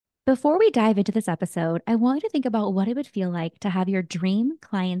Before we dive into this episode, I want you to think about what it would feel like to have your dream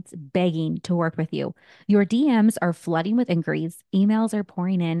clients begging to work with you. Your DMs are flooding with inquiries, emails are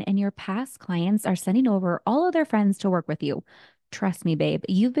pouring in, and your past clients are sending over all of their friends to work with you. Trust me, babe,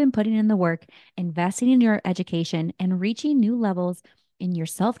 you've been putting in the work, investing in your education, and reaching new levels in your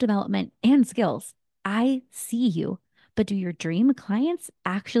self development and skills. I see you. But do your dream clients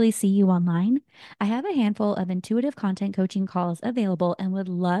actually see you online? I have a handful of intuitive content coaching calls available and would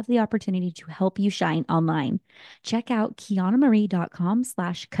love the opportunity to help you shine online. Check out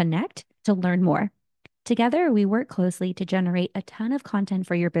kianamarie.com/connect to learn more. Together, we work closely to generate a ton of content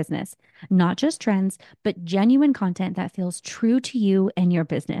for your business, not just trends, but genuine content that feels true to you and your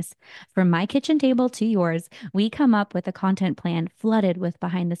business. From my kitchen table to yours, we come up with a content plan flooded with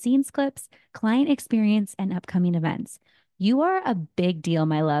behind the scenes clips, client experience, and upcoming events. You are a big deal,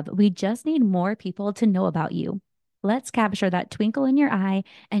 my love. We just need more people to know about you. Let's capture that twinkle in your eye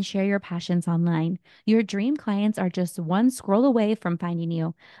and share your passions online. Your dream clients are just one scroll away from finding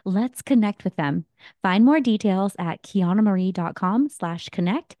you. Let's connect with them. Find more details at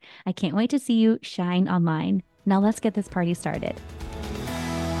kianamarie.com/connect. I can't wait to see you shine online. Now let's get this party started.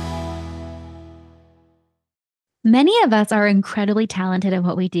 Many of us are incredibly talented at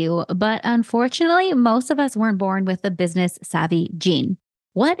what we do, but unfortunately, most of us weren't born with the business savvy gene.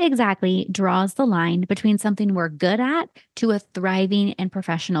 What exactly draws the line between something we're good at to a thriving and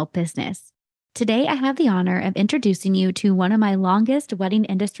professional business? Today, I have the honor of introducing you to one of my longest wedding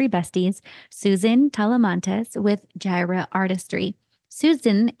industry besties, Susan Talamantes with Jireh Artistry.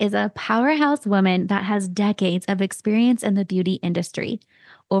 Susan is a powerhouse woman that has decades of experience in the beauty industry.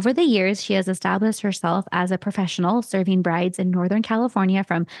 Over the years, she has established herself as a professional, serving brides in Northern California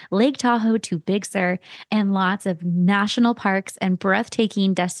from Lake Tahoe to Big Sur and lots of national parks and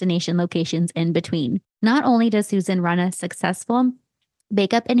breathtaking destination locations in between. Not only does Susan run a successful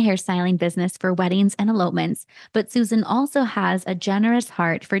makeup and hairstyling business for weddings and elopements, but Susan also has a generous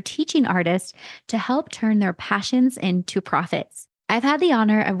heart for teaching artists to help turn their passions into profits. I've had the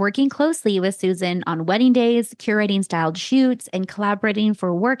honor of working closely with Susan on wedding days, curating styled shoots, and collaborating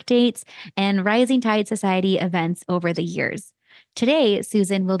for work dates and Rising Tide Society events over the years. Today,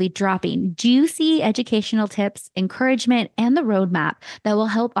 Susan will be dropping juicy educational tips, encouragement, and the roadmap that will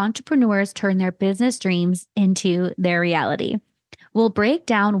help entrepreneurs turn their business dreams into their reality. We'll break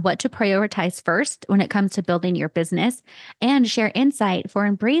down what to prioritize first when it comes to building your business and share insight for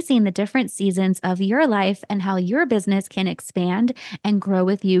embracing the different seasons of your life and how your business can expand and grow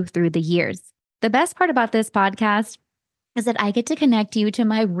with you through the years. The best part about this podcast is that I get to connect you to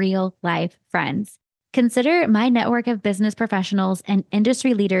my real life friends. Consider my network of business professionals and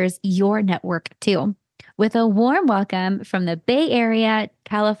industry leaders your network too. With a warm welcome from the Bay Area,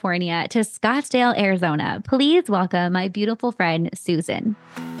 California to Scottsdale, Arizona, please welcome my beautiful friend, Susan.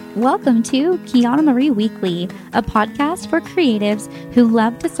 Welcome to Kiana Marie Weekly, a podcast for creatives who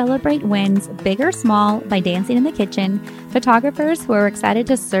love to celebrate wins, big or small, by dancing in the kitchen, photographers who are excited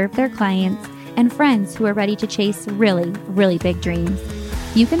to serve their clients, and friends who are ready to chase really, really big dreams.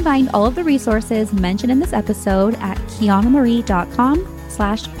 You can find all of the resources mentioned in this episode at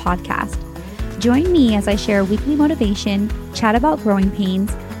kianamarie.com/podcast. Join me as I share weekly motivation, chat about growing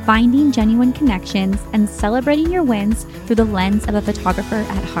pains, finding genuine connections, and celebrating your wins through the lens of a photographer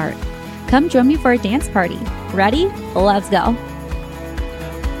at heart. Come join me for a dance party. Ready? Let's go.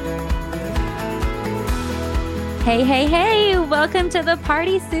 Hey, hey, hey, welcome to the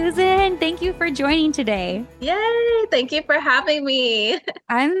party, Susan. Thank you for joining today. Yay! Thank you for having me.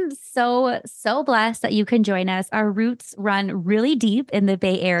 I'm so blessed that you can join us. Our roots run really deep in the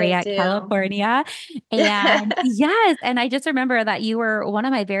Bay They Area, do. California. And yes, and I just remember that you were one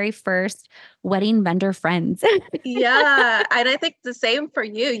of my very first wedding vendor friends. Yeah, and I think the same for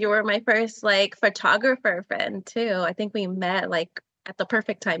you. You were my first photographer friend too. I think we met at the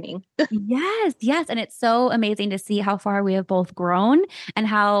perfect timing. Yes, yes. And it's so amazing to see how far we have both grown and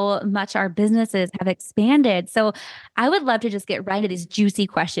how much our businesses have expanded. So I would love to just get right into these juicy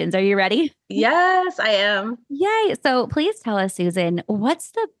questions. Are you ready? Yes, I am. Yay. So please tell us, Susan,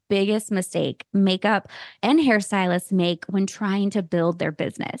 what's the biggest mistake makeup and hairstylists make when trying to build their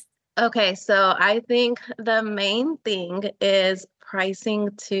business? Okay, so I think the main thing is pricing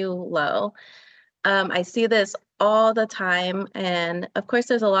too low. I see this all the time, and of course,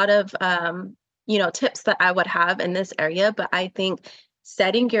 there's a lot of tips that I would have in this area, but I think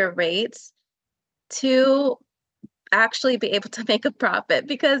setting your rates too actually be able to make a profit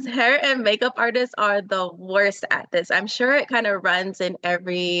because hair and makeup artists are the worst at this. I'm sure it kind of runs in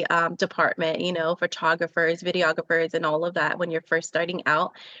every department, photographers, videographers, and all of that when you're first starting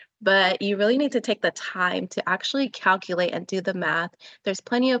out. But you really need to take the time to actually calculate and do the math. There's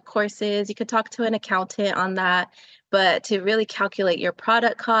plenty of courses. You could talk to an accountant on that, but to really calculate your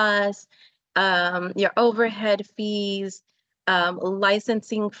product costs, your overhead fees,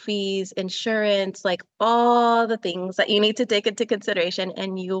 licensing fees, insurance, like all the things that you need to take into consideration.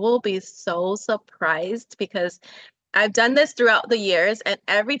 And you will be so surprised because I've done this throughout the years, and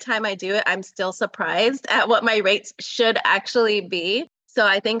every time I do it, I'm still surprised at what my rates should actually be. So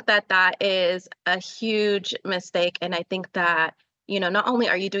I think that that is a huge mistake. And I think that, not only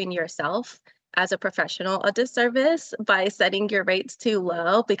are you doing yourself as a professional a disservice by setting your rates too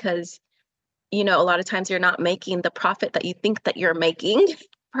low because a lot of times you're not making the profit that you think that you're making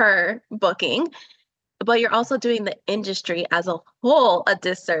per booking, but you're also doing the industry as a whole a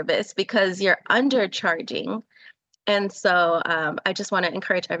disservice because you're undercharging. And so I just want to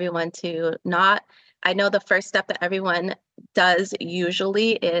encourage everyone to not, I know the first step that everyone does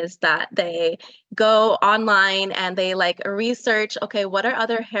usually is that they go online and they like research, okay, what are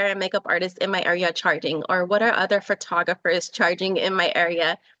other hair and makeup artists in my area charging? Or what are other photographers charging in my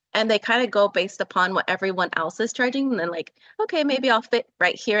area? And they kind of go based upon what everyone else is charging. And then like, okay, maybe I'll fit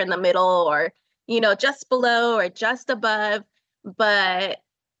right here in the middle or, just below or just above. But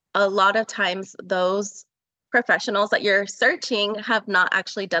a lot of times those professionals that you're searching have not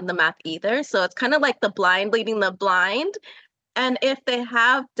actually done the math either. So it's kind of like the blind leading the blind. And if they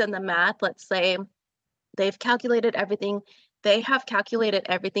have done the math, let's say they've calculated everything, they have calculated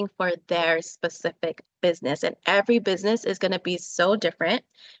everything for their specific business. And every business is going to be so different.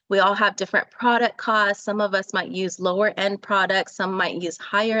 We all have different product costs. Some of us might use lower end products, some might use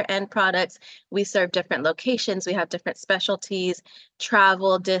higher end products. We serve different locations, we have different specialties,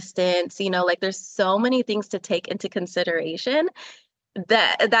 travel distance, like there's so many things to take into consideration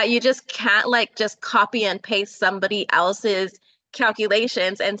that you just can't like just copy and paste somebody else's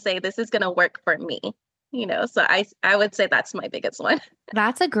calculations and say this is going to work for me. So I would say that's my biggest one.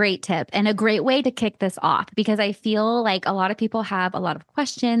 That's a great tip and a great way to kick this off because I feel like a lot of people have a lot of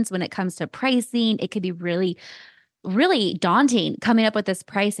questions when it comes to pricing. It could be really, really daunting coming up with this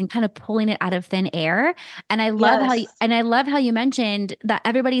price and kind of pulling it out of thin air. And Yes. I love how you mentioned that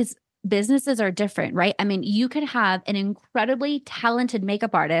everybody's businesses are different, right? I mean, you could have an incredibly talented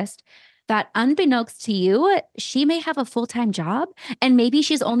makeup artist that unbeknownst to you, she may have a full-time job and maybe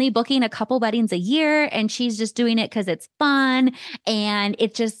she's only booking a couple weddings a year and she's just doing it because it's fun and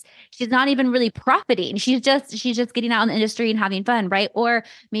it's just she's not even really profiting. She's just getting out in the industry and having fun, right? Or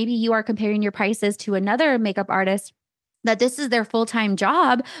maybe you are comparing your prices to another makeup artist that this is their full-time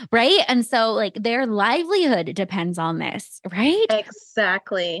job, right? And so like their livelihood depends on this, right?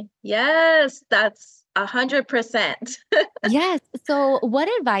 Exactly. Yes, that's 100%. Yes. So, what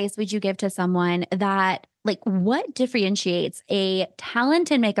advice would you give to someone that, like, what differentiates a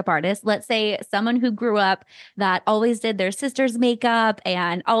talented makeup artist? Let's say someone who grew up that always did their sister's makeup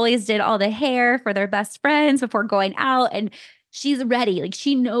and always did all the hair for their best friends before going out. And she's ready. Like,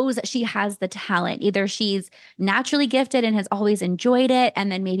 she knows that she has the talent. Either she's naturally gifted and has always enjoyed it, and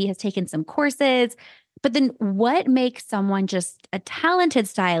then maybe has taken some courses. But then, what makes someone just a talented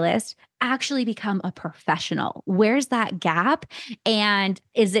stylist actually become a professional? Where's that gap? And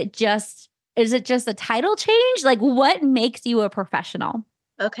is it just a title change? Like what makes you a professional?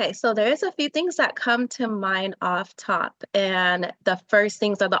 Okay, so there's a few things that come to mind off top. And the first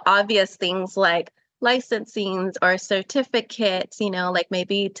things are the obvious things like licensings or certificates, like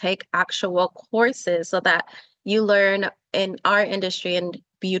maybe take actual courses so that you learn in our industry and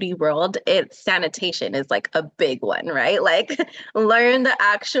beauty world, it's sanitation is like a big one, right? Like learn the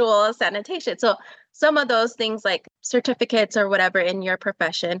actual sanitation. So some of those things like certificates or whatever in your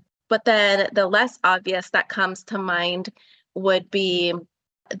profession. But then the less obvious that comes to mind would be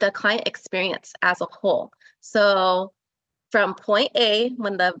the client experience as a whole. So from point A,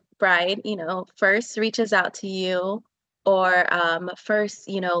 when the bride, first reaches out to you or first,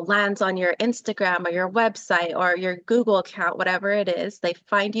 lands on your Instagram or your website or your Google account, whatever it is, they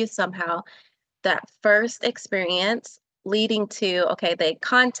find you somehow. That first experience leading to, okay, they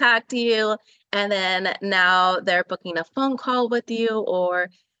contact you and then now they're booking a phone call with you or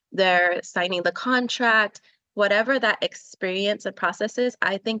they're signing the contract whatever that experience and process is,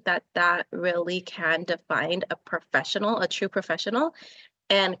 I think that that really can define a professional, a true professional.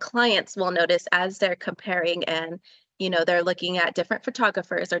 And clients will notice as they're comparing and, they're looking at different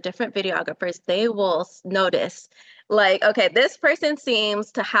photographers or different videographers, they will notice like, okay, this person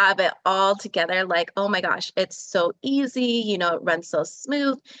seems to have it all together. Like, oh my gosh, it's so easy, it runs so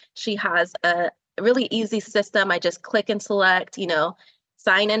smooth. She has a really easy system. I just click and select,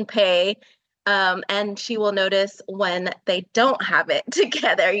 sign and pay. And she will notice when they don't have it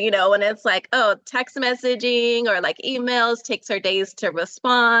together, when it's like, oh, text messaging or like emails takes her days to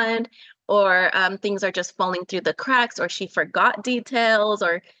respond, or things are just falling through the cracks, or she forgot details,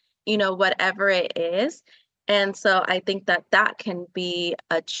 or, whatever it is. And so I think that that can be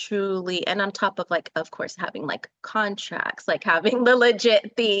a truly, and on top of like, of course, having like contracts, like having the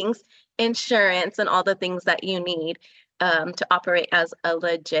legit things, insurance, and all the things that you need to operate as a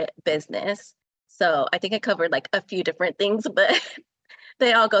legit business. So I think I covered like a few different things, but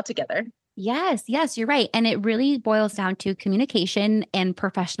they all go together. Yes, yes, you're right. And it really boils down to communication and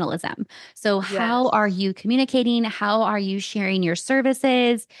professionalism. So, how Yes. are you communicating? How are you sharing your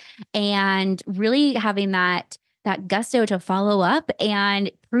services? And really having that gusto to follow up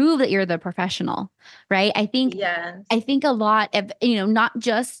and prove that you're the professional, right? I Yes. think a lot of, not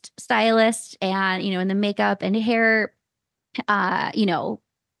just stylists and, in the makeup and hair uh, you know,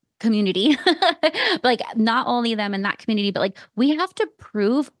 community, like not only them in that community, but like we have to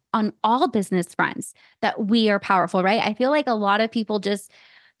prove on all business fronts that we are powerful, right? I feel like a lot of people just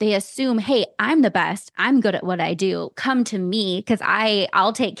they assume, hey, I'm the best. I'm good at what I do. Come to me because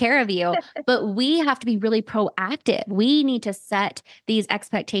I'll take care of you. But we have to be really proactive. We need to set these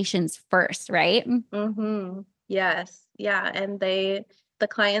expectations first, right? Yes. Yeah. And the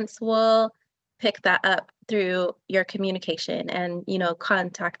clients will pick that up through your communication and,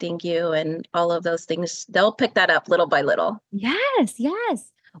 contacting you and all of those things. They'll pick that up little by little. Yes,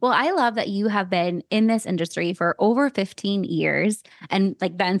 yes. Well, I love that you have been in this industry for over 15 years and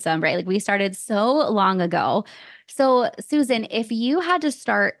like then some, right? Like we started so long ago. So, Susan, if you had to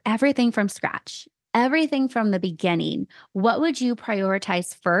start everything from scratch, everything from the beginning, what would you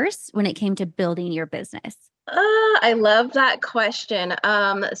prioritize first when it came to building your business? I love that question.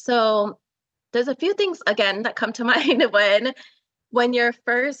 So there's a few things again that come to mind when you're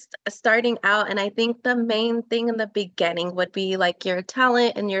first starting out. And I think the main thing in the beginning would be like your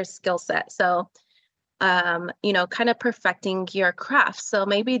talent and your skill set. So, kind of perfecting your craft. So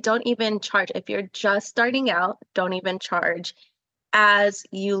maybe don't even charge if you're just starting out, don't even charge as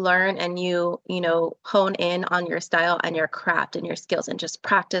you learn and hone in on your style and your craft and your skills and just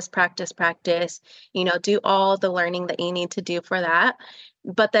practice, practice, practice, do all the learning that you need to do for that.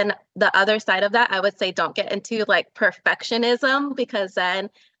 But then the other side of that, I would say don't get into like perfectionism, because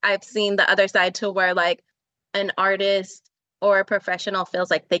then I've seen the other side to where like an artist or a professional feels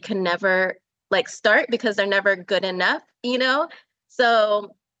like they can never like start because they're never good enough.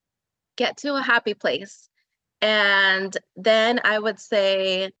 So get to a happy place. And then I would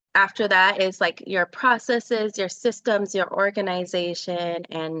say after that is like your processes, your systems, your organization,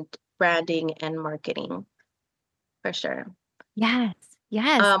 and branding and marketing for sure. Yes,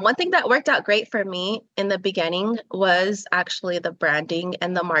 yes. One thing that worked out great for me in the beginning was actually the branding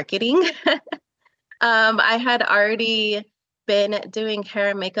and the marketing. I had already been doing hair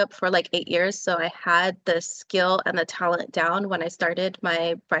and makeup for like 8 years, so I had the skill and the talent down when I started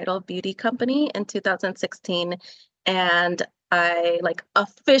my bridal beauty company in 2016. And I like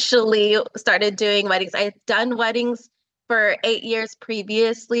officially started doing weddings. I had done weddings for 8 years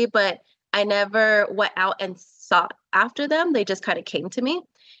previously, but I never went out and sought after them. They just kind of came to me.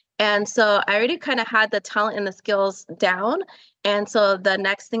 And so I already kind of had the talent and the skills down. And so the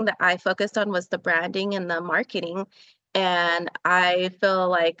next thing that I focused on was the branding and the marketing. And I feel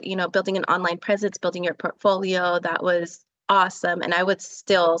like, building an online presence, building your portfolio, that was awesome. And I would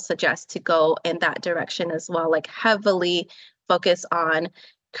still suggest to go in that direction as well, like heavily focus on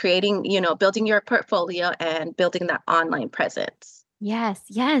creating, building your portfolio and building that online presence. Yes,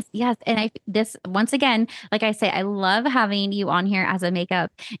 yes, yes. And this once again, like I say, I love having you on here as a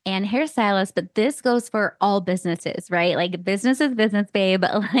makeup and hairstylist, but this goes for all businesses, right? Like business is business, babe.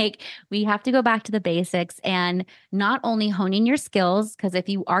 But like we have to go back to the basics and not only honing your skills, because if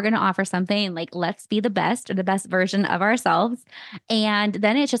you are going to offer something, like let's be the best or the best version of ourselves. And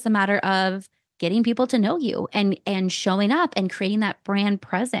then it's just a matter of getting people to know you and showing up and creating that brand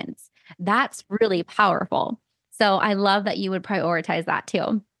presence. That's really powerful. So I love that you would prioritize that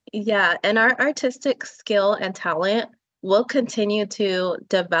too. Yeah, and our artistic skill and talent will continue to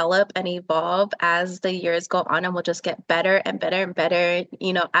develop and evolve as the years go on, and we'll just get better and better and better,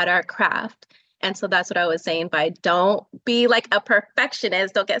 at our craft. And so that's what I was saying by don't be like a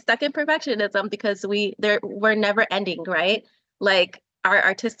perfectionist, don't get stuck in perfectionism, because we're never ending, right? Like our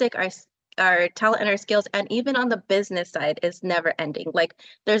artistic, our our talent and our skills, and even on the business side, is never ending. Like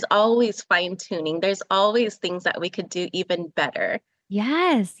there's always fine tuning. There's always things that we could do even better.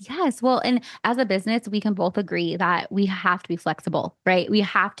 Yes, yes. Well, and as a business, we can both agree that we have to be flexible, right? We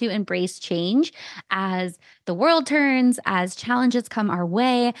have to embrace change as the world turns, as challenges come our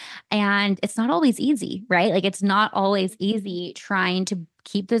way. And it's not always easy, right? Like it's not always easy trying to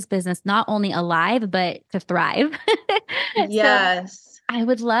keep this business not only alive, but to thrive. So Yes. I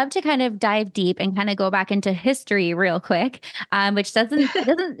would love to kind of dive deep and kind of go back into history real quick, which doesn't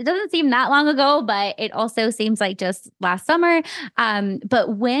seem that long ago, but it also seems like just last summer.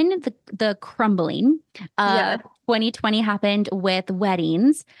 But when the crumbling Yeah. of 2020 happened with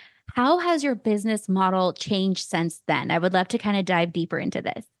weddings, how has your business model changed since then? I would love to kind of dive deeper into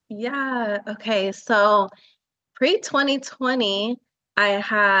this. Yeah. Okay. So pre-2020, I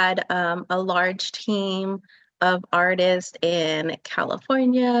had a large team of artists in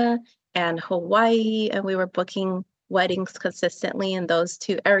California and Hawaii, and we were booking weddings consistently in those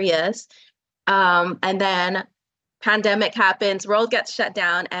two areas. And then pandemic happens, world gets shut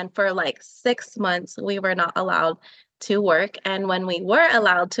down, and for like 6 months, we were not allowed to work. And when we were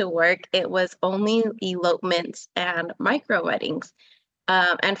allowed to work, it was only elopements and micro weddings.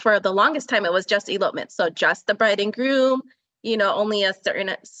 And for the longest time, it was just elopement. So just the bride and groom, only a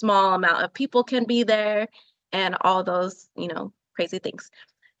certain small amount of people can be there and all those, crazy things.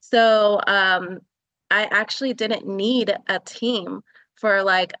 So I actually didn't need a team for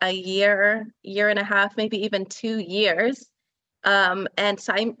like a year, year and a half, maybe even 2 years. And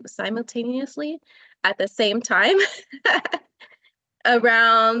simultaneously, at the same time,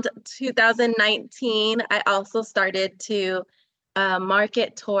 around 2019, I also started to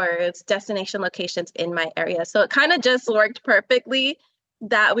market towards destination locations in my area. So it kind of just worked perfectly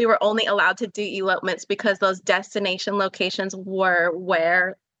that we were only allowed to do elopements because those destination locations were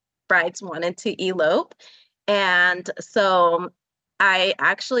where brides wanted to elope. And so I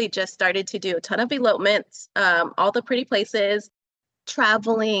actually just started to do a ton of elopements, all the pretty places,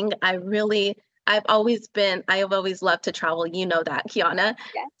 traveling. I have always loved to travel. You know that, Kiana.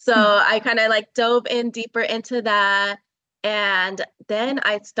 So Yeah. I kind of like dove in deeper into that. And then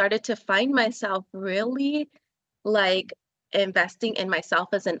I started to find myself really like investing in myself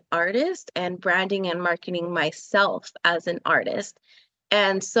as an artist and branding and marketing myself as an artist.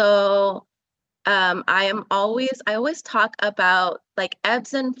 And so I always talk about like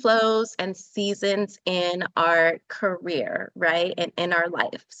ebbs and flows and seasons in our career, right? And in our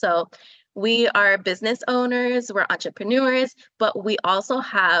life. So we are business owners, we're entrepreneurs, but we also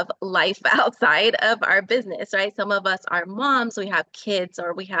have life outside of our business, right? Some of us are moms, we have kids,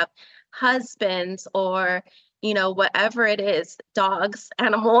 or we have husbands, or, whatever it is, dogs,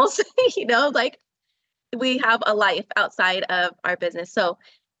 animals, like we have a life outside of our business. So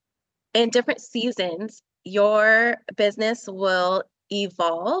in different seasons, your business will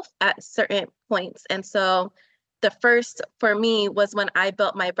evolve at certain points. And so the first for me was when I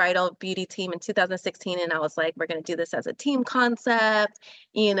built my bridal beauty team in 2016. And I was like, we're going to do this as a team concept,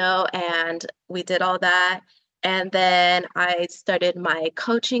 and we did all that. And then I started my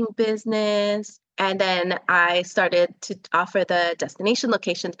coaching business. And then I started to offer the destination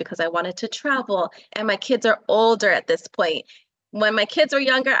locations because I wanted to travel. And my kids are older at this point. When my kids were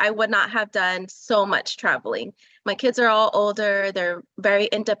younger, I would not have done so much traveling. My kids are all older, they're very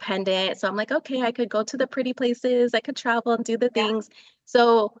independent. So I'm like, okay, I could go to the pretty places, I could travel and do the things.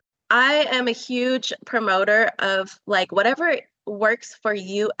 So I am a huge promoter of like whatever works for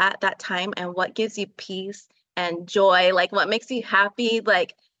you at that time and what gives you peace and joy, like what makes you happy.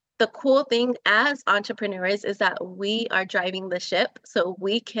 Like the cool thing as entrepreneurs is that we are driving the ship, so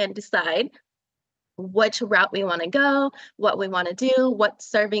we can decide which route we want to go, what we want to do, what's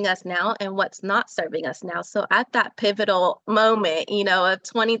serving us now, and what's not serving us now. So at that pivotal moment, of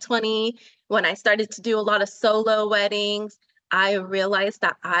 2020, when I started to do a lot of solo weddings, I realized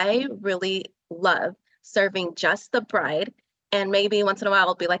that I really love serving just the bride. And maybe once in a while,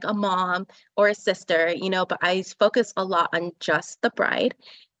 I'll be like a mom or a sister, but I focus a lot on just the bride.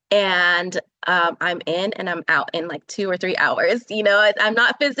 And I'm in and I'm out in like 2 or 3 hours. I'm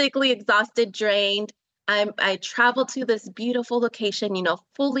not physically exhausted, drained. I travel to this beautiful location,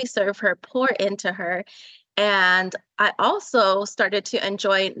 fully serve her, pour into her. And I also started to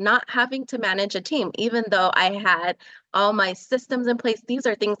enjoy not having to manage a team, even though I had all my systems in place. These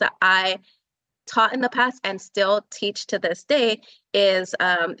are things that I taught in the past and still teach to this day is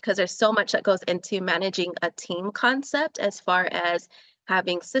because there's so much that goes into managing a team concept as far as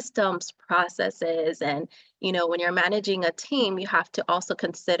having systems, processes, and when you're managing a team, you have to also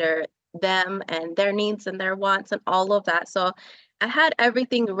consider them and their needs and their wants and all of that. So I had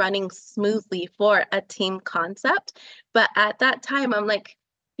everything running smoothly for a team concept. But at that time, I'm like,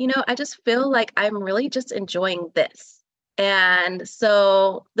 I just feel like I'm really just enjoying this. And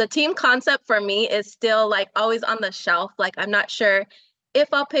so the team concept for me is still like always on the shelf. Like, I'm not sure if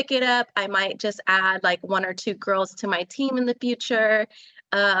I'll pick it up. I might just add like one or two girls to my team in the future.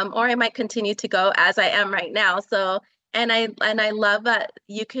 Or I might continue to go as I am right now. So, and I love that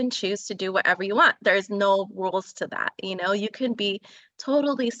you can choose to do whatever you want. There's no rules to that. You can be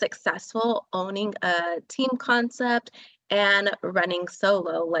totally successful owning a team concept and running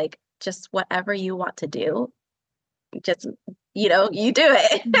solo, like just whatever you want to do. Just, you do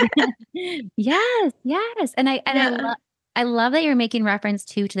it. Yes, yes. And Yeah. I love that you're making reference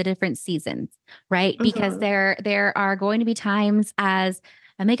to the different seasons, right? Because Hmm. there are going to be times as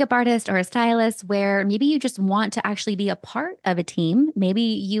a makeup artist or a stylist where maybe you just want to actually be a part of a team. Maybe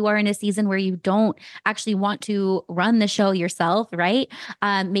you are in a season where you don't actually want to run the show yourself, right?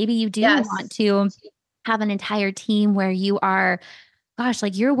 Maybe you do want Yes. to have an entire team where you are, gosh,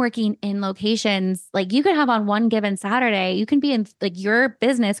 like you're working in locations, like you could have on one given Saturday, you can be in, like your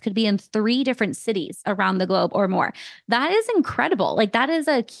business could be in three different cities around the globe or more. That is incredible. Like that is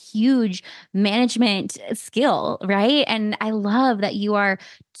a huge management skill, right? And I love that you are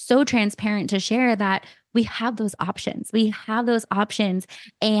so transparent to share that we have those options. We have those options.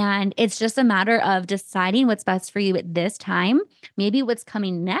 And it's just a matter of deciding what's best for you at this time. Maybe what's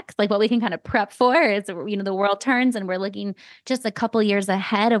coming next, like what we can kind of prep for is, the world turns and we're looking just a couple years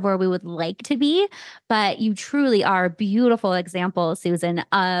ahead of where we would like to be. But you truly are a beautiful example, Susan,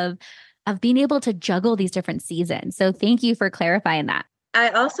 of being able to juggle these different seasons. So thank you for clarifying that. I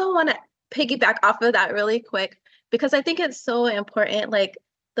also want to piggyback off of that really quick because I think it's so important. Like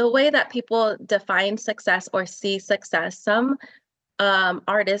the way that people define success or see success, some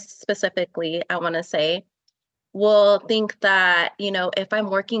artists specifically, I want to say, will think that, if I'm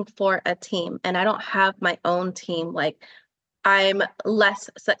working for a team and I don't have my own team, like I'm less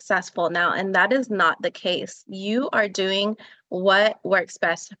successful now. And that is not the case. You are doing what works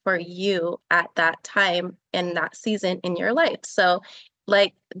best for you at that time in that season in your life. So,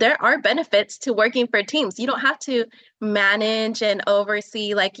 like, there are benefits to working for teams. You don't have to manage and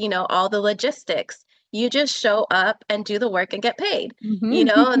oversee, like, all the logistics. You just show up and do the work and get paid,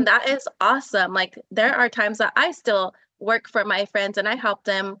 Mhm. and that is awesome. Like, there are times that I still work for my friends and I help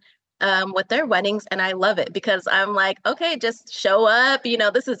them with their weddings. And I love it because I'm like, okay, just show up.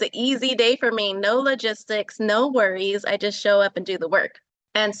 This is an easy day for me. No logistics, no worries. I just show up and do the work.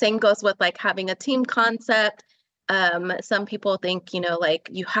 And same goes with like having a team concept. Some people think, like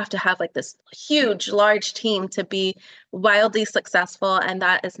you have to have like this huge, large team to be wildly successful. And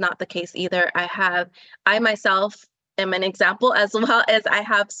that is not the case either. I myself am an example as well as I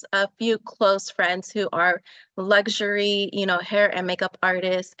have a few close friends who are luxury, hair and makeup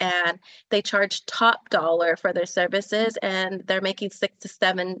artists, and they charge top dollar for their services and they're making 6 to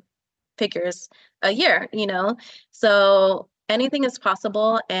 7 figures a year. So anything is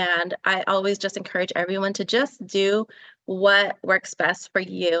possible. And I always just encourage everyone to just do what works best for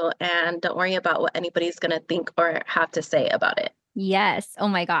you and don't worry about what anybody's going to think or have to say about it. Yes. Oh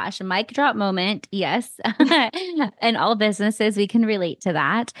my gosh. Mic drop moment. Yes. And all businesses, we can relate to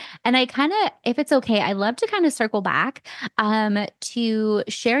that. And I kind of, if it's okay, I love to kind of circle back to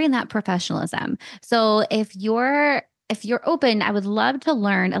sharing that professionalism. So if you're open, I would love to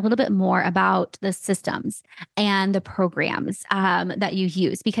learn a little bit more about the systems and the programs that you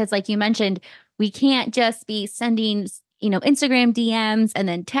use. Because like you mentioned, we can't just be sending Instagram DMs and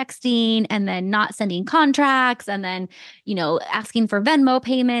then texting and then not sending contracts and then asking for Venmo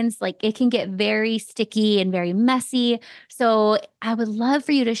payments. Like it can get very sticky and very messy. So I would love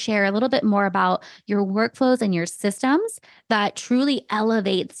for you to share a little bit more about your workflows and your systems that truly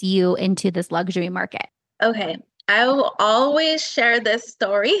elevates you into this luxury market. Okay. I will always share this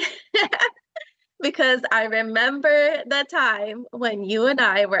story because I remember the time when you and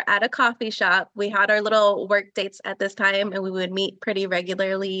I were at a coffee shop. We had our little work dates at this time and we would meet pretty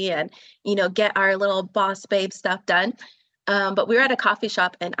regularly and, get our little boss babe stuff done. But we were at a coffee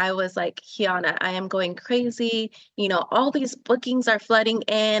shop and I was like, Kiana, I am going crazy. All these bookings are flooding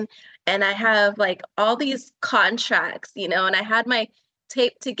in and I have like all these contracts, and I had my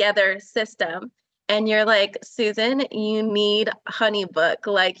taped together system. And you're like, Susan, you need HoneyBook.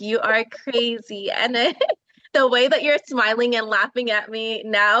 Like you are crazy. And then the way that you're smiling and laughing at me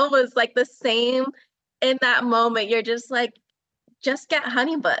now was like the same in that moment. You're just like, just get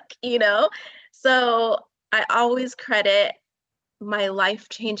HoneyBook. So I always credit my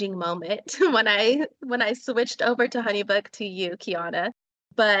life-changing moment when I switched over to HoneyBook to you, Kiana.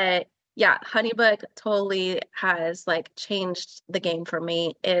 But Yeah, HoneyBook totally has like changed the game for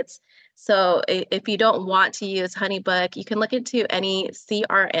me. It's so if you don't want to use HoneyBook, you can look into any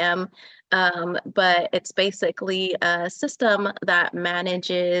CRM, but it's basically a system that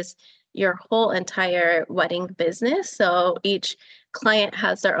manages your whole entire wedding business. So each client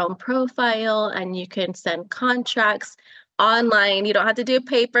has their own profile, and you can send contracts online. You don't have to do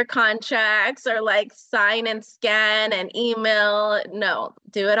paper contracts or like sign and scan and email. No,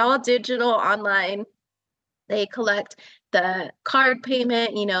 do it all digital online. They collect the card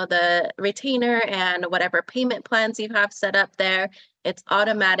payment, the retainer and whatever payment plans you have set up there. It's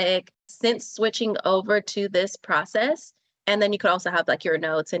automatic. Since switching over to this process, and then you could also have like your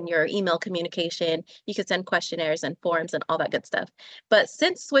notes and your email communication. You could send questionnaires and forms and all that good stuff. But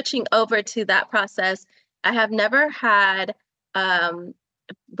since switching over to that process, I have never had um,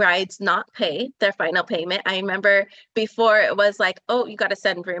 brides not pay their final payment. I remember before it was like, oh, you got to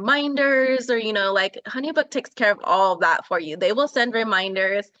send reminders, or, like HoneyBook takes care of all of that for you. They will send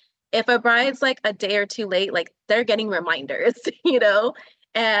reminders. If a bride's like a day or two late, like they're getting reminders, you know?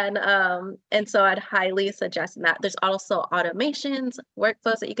 And so I'd highly suggest that. There's also automations,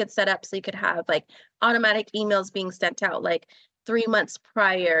 workflows that you could set up so you could have like automatic emails being sent out like 3 months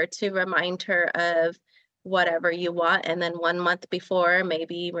prior to remind her of whatever you want. And then 1 month before,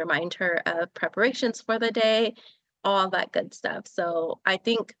 maybe remind her of preparations for the day, all that good stuff. So I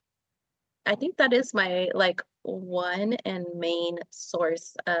think that is my like one and main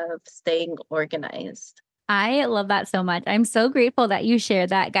source of staying organized. I love that so much. I'm so grateful that you shared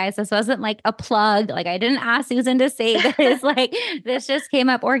that, guys. This wasn't like a plug. Like I didn't ask Susan to say this. Like this just came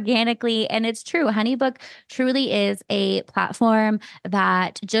up organically. And it's true. HoneyBook truly is a platform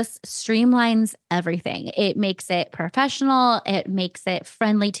that just streamlines everything. It makes it professional. It makes it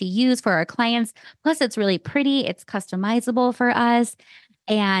friendly to use for our clients. Plus, it's really pretty. It's customizable for us.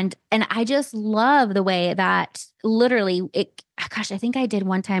 And I just love the way that literally it, gosh, I think I did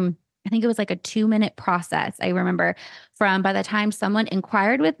one time. I think it was like a 2-minute process. I remember from by the time someone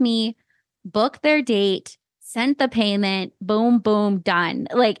inquired with me, booked their date, sent the payment, boom, boom, done.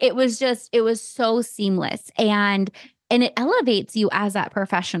 Like it was so seamless. And it elevates you as that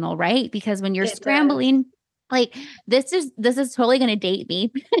professional, right? Because when you're It does. scrambling, like this is totally going to date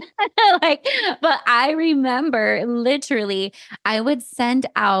me. Like, but I remember literally I would send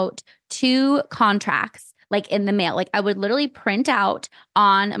out 2 contracts like in the mail. Like I would literally print out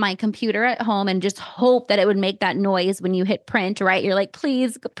on my computer at home and just hope that it would make that noise when you hit print, right? You're like,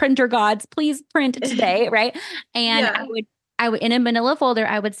 please, printer gods, please print today, right? And Yeah. I would in a manila folder,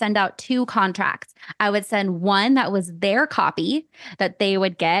 I would send out 2 contracts. I would send one that was their copy that they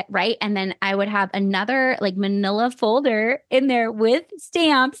would get, right? And then I would have another like manila folder in there with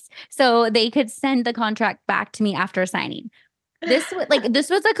stamps so they could send the contract back to me after signing. This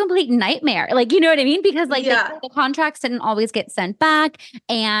was a complete nightmare. Like, you know what I mean? Because like Yeah. the contracts didn't always get sent back.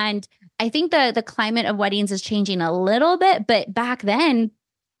 And I think the climate of weddings is changing a little bit, but back then,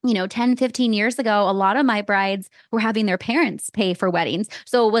 10, 15 years ago, a lot of my brides were having their parents pay for weddings.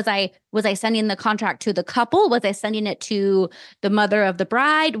 So was I sending the contract to the couple? Was I sending it to the mother of the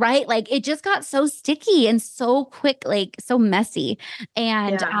bride? Right? Like it just got so sticky and so quick, like so messy.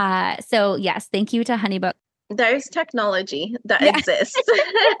 And Yeah. so yes, thank you to Honeybook. There's technology that Yeah. exists.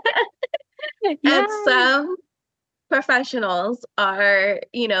 Yeah. And some professionals are,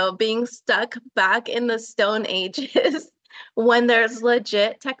 being stuck back in the stone ages when there's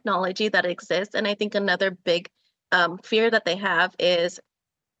legit technology that exists. And I think another big fear that they have is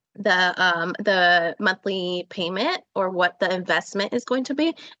the monthly payment or what the investment is going to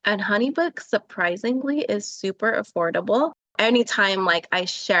be. And HoneyBook surprisingly is super affordable. Anytime like I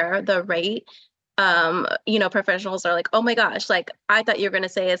share the rate, professionals are like, oh my gosh, like I thought you were gonna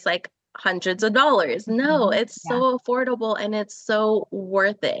say it's like hundreds of dollars. No, Mhm. it's Yeah. so affordable and it's so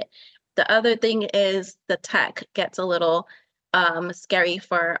worth it. The other thing is the tech gets a little scary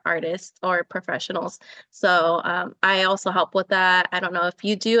for artists or professionals. So I also help with that. I don't know if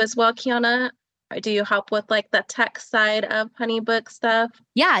you do as well, Kiana. Or do you help with like the tech side of HoneyBook stuff?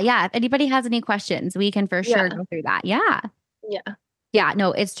 Yeah. Yeah. If anybody has any questions, we can for sure Yeah, go through that. Yeah. yeah, Yeah.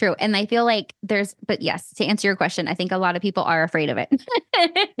 No, it's true. And I feel like but yes, to answer your question, I think a lot of people are afraid of it.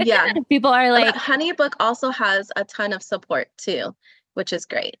 yeah. People are But like, HoneyBook also has a ton of support too, which is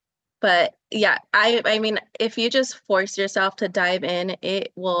great. But yeah, I mean, if you just force yourself to dive in,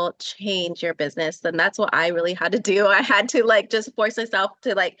 it will change your business. And that's what I really had to do. I had to like just force myself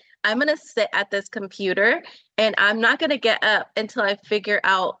to like, I'm gonna sit at this computer and I'm not gonna get up until I figure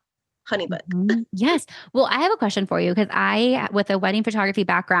out HoneyBook. Mhm. Yes. Well, I have a question for you because with a wedding photography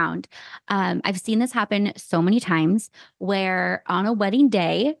background, I've seen this happen so many times where on a wedding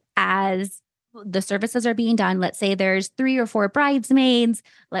day, as the services are being done. Let's say there's 3 or 4 bridesmaids.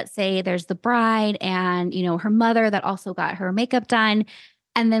 Let's say there's the bride and, her mother that also got her makeup done.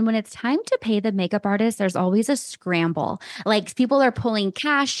 And then when it's time to pay the makeup artist, there's always a scramble. Like people are pulling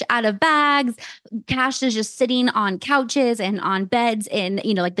cash out of bags. Cash is just sitting on couches and on beds in,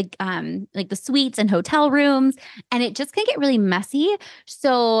 like the suites and hotel rooms. And it just can get really messy.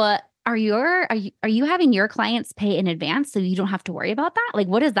 So are you having your clients pay in advance so you don't have to worry about that? Like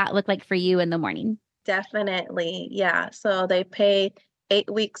what does that look like for you in the morning? Definitely. Yeah. So they pay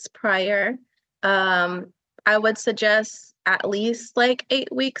 8 weeks prior. I would suggest at least like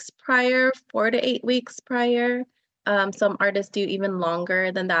 8 weeks prior, 4 to 8 weeks prior. Some artists do even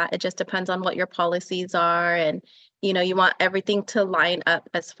longer than that. It just depends on what your policies are. And, you want everything to line up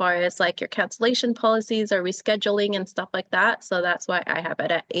as far as like your cancellation policies or rescheduling and stuff like that. So that's why I have it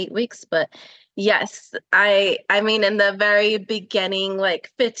at 8 weeks. But yes, I mean in the very beginning,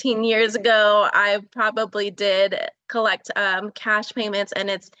 like 15 years ago, I probably did collect cash payments, and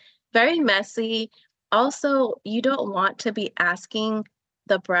it's very messy. Also, you don't want to be asking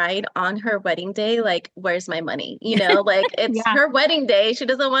the bride on her wedding day, like, where's my money? Like it's Yeah. her wedding day. She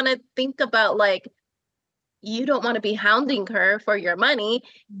doesn't want to think about like you don't want to be hounding her for your money,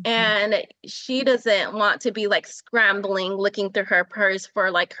 Mhm. and she doesn't want to be like scrambling looking through her purse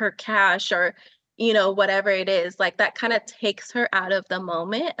for like her cash or whatever it is. Like that kind of takes her out of the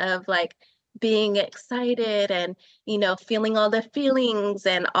moment of like being excited and feeling all the feelings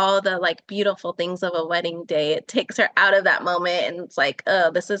and all the like beautiful things of a wedding day. It takes her out of that moment, and it's like,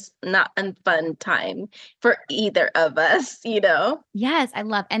 oh, this is not a fun time for either of us. Yes, I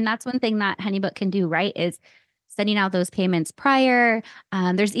love, and that's one thing that HoneyBook can do, right? Is sending out those payments prior.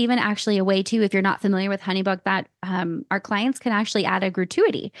 There's even actually a way too, if you're not familiar with HoneyBook, that our clients can actually add a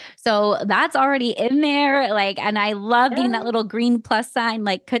gratuity. So that's already in there. Like, and I love getting that Yeah. little green plus sign,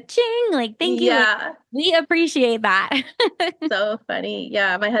 like ka-ching, like thank you. Like Yeah. we appreciate that. So funny.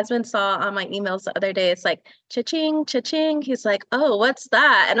 Yeah, my husband saw on my emails the other day, it's like cha-ching, cha-ching. He's like, "Oh, what's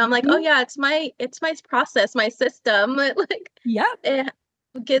that?" And I'm like, "Oh Mhm. yeah, it's my process, my system." Like Yep. it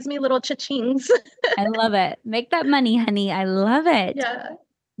gives me little cha-chings. I love it. Make that money, honey. I love it. Yeah.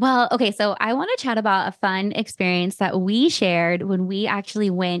 Well, okay, so I want to chat about a fun experience that we shared when we actually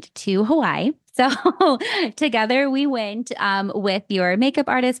went to Hawaii. So together we went with your makeup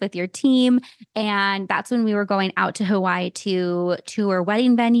artist, with your team, and that's when we were going out to Hawaii to tour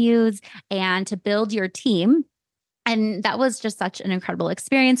wedding venues and to build your team. And that was just such an incredible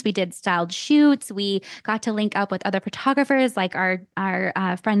experience. We did styled shoots. We got to link up with other photographers like our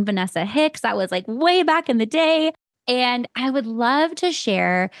friend Vanessa Hicks. That was like way back in the day. And I would love to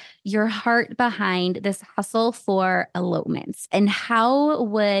share your heart behind this hustle for elopements and how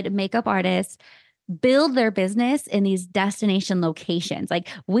would makeup artists build their business in these destination locations. Like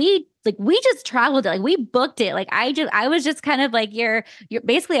we just traveled it, like we booked it. Like I was just kind of like you're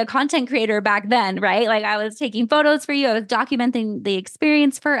basically a content creator back then, right? Like I was taking photos for you, I was documenting the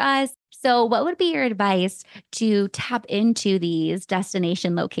experience for us. So what would be your advice to tap into these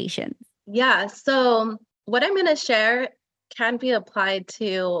destination locations? Yeah. So what I'm going to share can be applied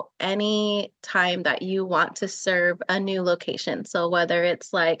to any time that you want to serve a new location. So whether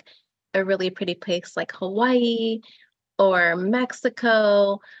it's like a really pretty place like Hawaii or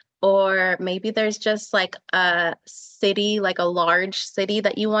Mexico, or maybe there's just like a city, like a large city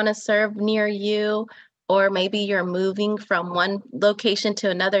that you want to serve near you, or maybe you're moving from one location to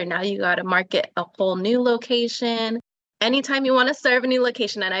another. Now you got to market a whole new location. Anytime you want to serve a new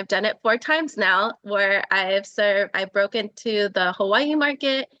location, and I've done it 4 times now, where I broke into the Hawaii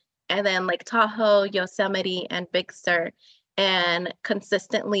market and then like Tahoe, Yosemite, and Big Sur, and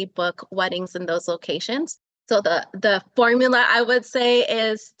consistently book weddings in those locations. So the formula I would say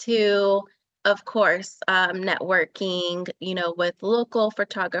is to, of course, networking, with local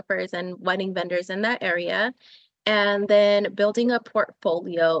photographers and wedding vendors in that area. And then building a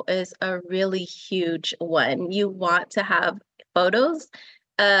portfolio is a really huge one. You want to have photos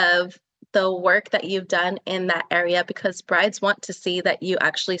of the work that you've done in that area, because brides want to see that you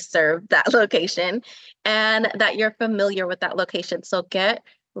actually served that location and that you're familiar with that location. So get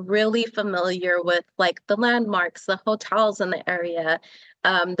really familiar with like the landmarks, the hotels in the area,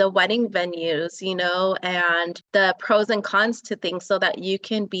 the wedding venues, and the pros and cons to things so that you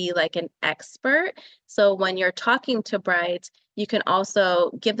can be like an expert. So when you're talking to brides, you can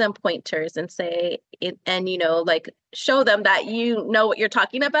also give them pointers and say it, and like show them that you know what you're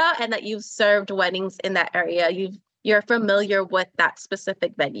talking about and that you've served weddings in that area. You've you're familiar with that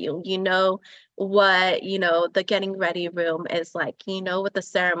specific venue. You know what, the getting ready room is like, you know what the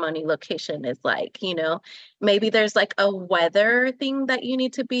ceremony location is like, maybe there's like a weather thing that you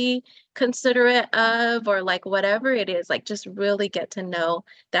need to be considerate of, or like whatever it is, like just really get to know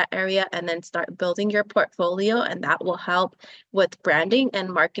that area and then start building your portfolio, and that will help with branding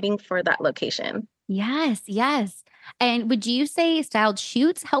and marketing for that location. Yes, yes. And would you say styled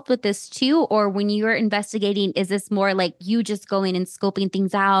shoots help with this too? Or when you're investigating, is this more like you just going and scoping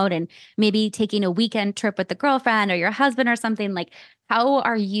things out and maybe taking a weekend trip with the girlfriend or your husband or something? Like, how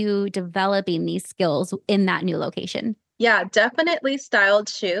are you developing these skills in that new location? Yeah, definitely styled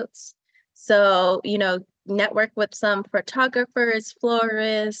shoots. So, network with some photographers,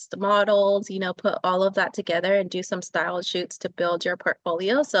 florists, models, put all of that together and do some styled shoots to build your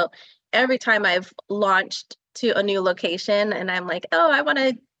portfolio. So every time I've launched to a new location and I'm like, oh, I want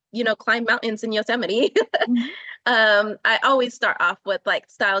to, climb mountains in Yosemite. Mhm. I always start off with like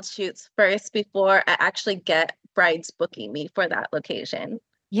styled shoots first before I actually get brides booking me for that location.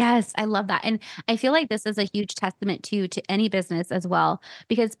 Yes, I love that. And I feel like this is a huge testament to any business as well,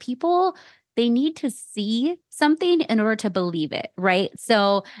 because people they need to see something in order to believe it, right?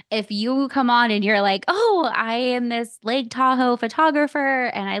 So if you come on and you're like, "Oh, I am this Lake Tahoe photographer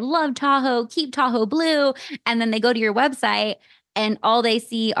and I love Tahoe, keep Tahoe blue," and then they go to your website and all they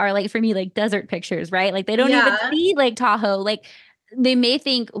see are like for me like desert pictures, right? Like they don't even Yeah. see Lake Tahoe. Like they may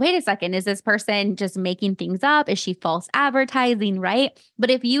think, wait a second, is this person just making things up? Is she false advertising? Right. But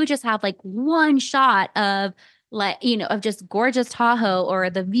if you just have like one shot of like, of just gorgeous Tahoe or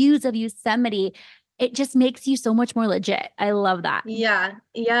the views of Yosemite, it just makes you so much more legit. I love that. Yeah,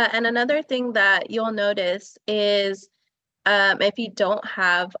 yeah. And another thing that you'll notice is if you don't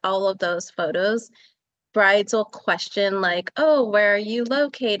have all of those photos, brides will question like, "Oh, where are you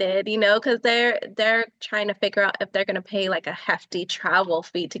located?" Because they're trying to figure out if they're going to pay like a hefty travel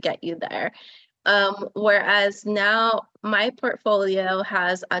fee to get you there. Whereas now my portfolio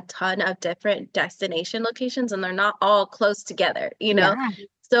has a ton of different destination locations and they're not all close together. Yeah.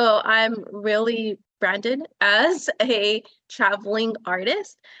 So I'm really branded as a traveling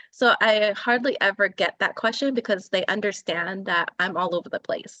artist. So I hardly ever get that question because they understand that I'm all over the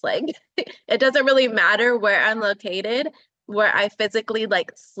place. Like it doesn't really matter where I'm located, where I physically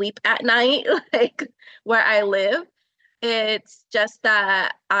like sleep at night, like where I live. It's just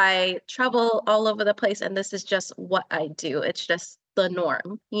that I travel all over the place and this is just what I do. It's just the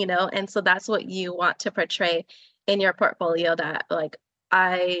norm. And so that's what you want to portray in your portfolio, that like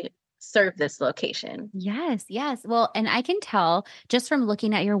I serve this location. Yes, yes. Well, and I can tell just from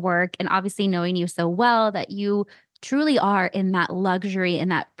looking at your work and obviously knowing you so well that you truly are in that luxury in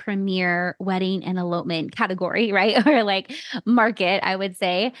that premier wedding and elopement category, right? Or like market, I would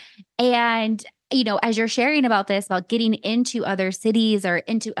say. And as you're sharing about this, about getting into other cities or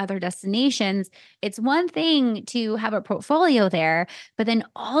into other destinations, it's one thing to have a portfolio there, but then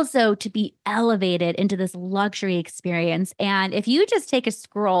also to be elevated into this luxury experience. And if you just take a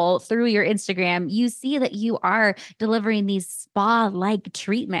scroll through your Instagram, you see that you are delivering these spa like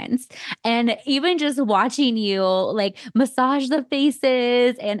treatments. And even just watching you like massage the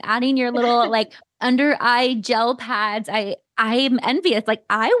faces and adding your little like under eye gel pads, I'm envious. Like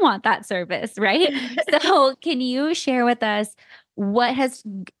I want that service, right? So can you share with us what has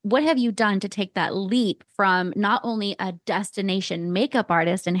what have you done to take that leap from not only a destination makeup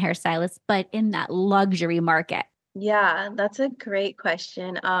artist and hairstylist, but in that luxury market? Yeah, that's a great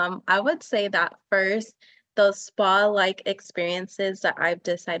question. I would say that first, those spa-like experiences that I've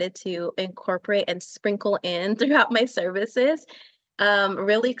decided to incorporate and sprinkle in throughout my services,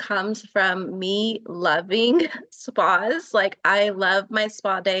 really comes from me loving spas. Like I love my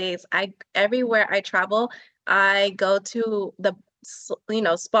spa days. I everywhere I travel, I go to the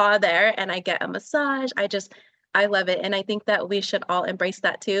spa there and I get a massage. I love it. And I think that we should all embrace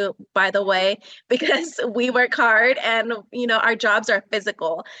that too, by the way, because we work hard and our jobs are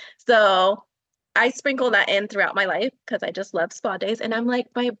physical. So I sprinkle that in throughout my life because I just love spa days. And I'm like,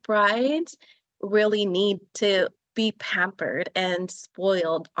 my brides really need to be pampered and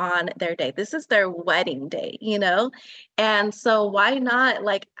spoiled on their day. This is their wedding day. And so why not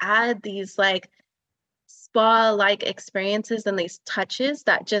like add these like spa-like experiences and these touches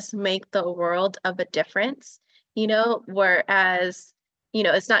that just make the world of a difference. Whereas,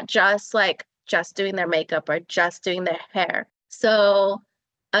 it's not just like just doing their makeup or just doing their hair. So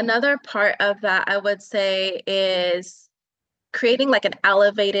another part of that I would say is creating like an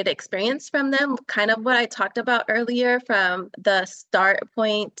elevated experience from them, kind of what I talked about earlier, from the start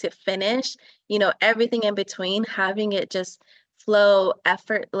point to finish, everything in between, having it just flow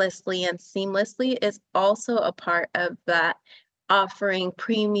effortlessly and seamlessly is also a part of that offering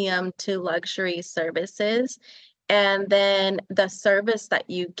premium to luxury services. And then the service that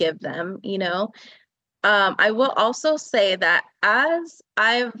you give them, you know. I will also say that as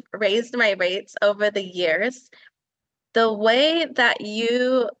I've raised my rates over the years, the way that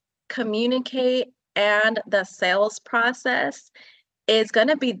you communicate and the sales process is going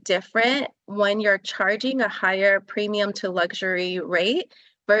to be different when you're charging a higher premium to luxury rate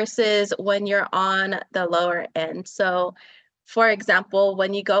versus when you're on the lower end. So, for example,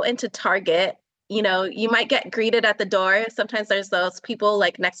 when you go into Target, you know, you might get greeted at the door. Sometimes there's those people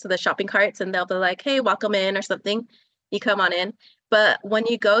like next to the shopping carts and they'll be like, "Hey, welcome in," or something. You come on in. But when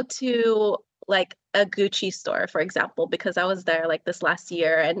you go to like a Gucci store, for example, because I was there like this last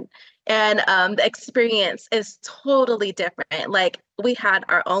year and the experience is totally different. Like we had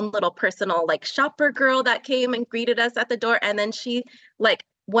our own little personal like shopper girl that came and greeted us at the door, and then she like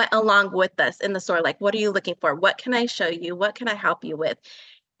went along with us in the store. Like, what are you looking for? What can I show you? What can I help you with?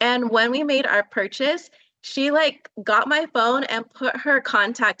 And when we made our purchase, she like got my phone and put her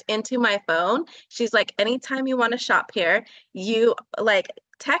contact into my phone. She's like, anytime you want to shop here, you like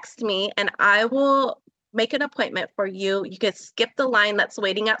text me and I will make an appointment for you. You could skip the line that's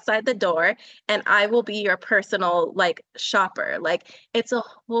waiting outside the door and I will be your personal like shopper. Like it's a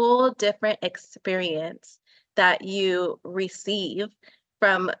whole different experience that you receive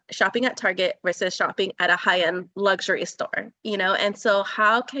from shopping at Target versus shopping at a high-end luxury store, you know? And so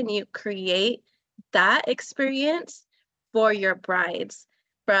how can you create that experience for your brides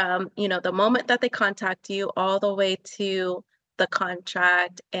from, you know, the moment that they contact you all the way to the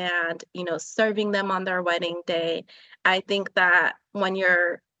contract and, you know, serving them on their wedding day? I think that when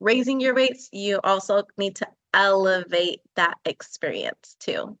you're raising your rates, you also need to elevate that experience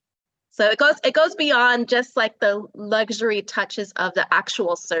too. So it goes beyond just like the luxury touches of the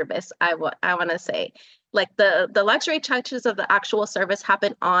actual service. I want to say, like the luxury touches of the actual service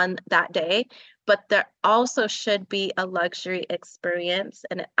happen on that day, but there also should be a luxury experience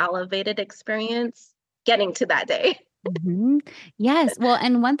and an elevated experience getting to that day. Mhm. Yes. Well,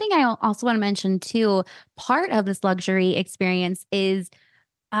 and one thing I also want to mention too, part of this luxury experience is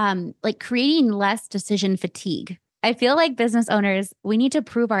like creating less decision fatigue. I feel like business owners, we need to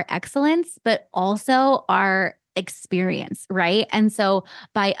prove our excellence, but also our experience, right? And so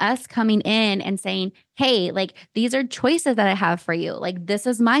by us coming in and saying, hey, like these are choices that I have for you, like this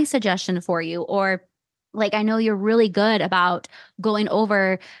is my suggestion for you, or like I know you're really good about going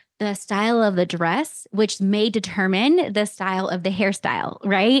over the style of the dress, which may determine the style of the hairstyle,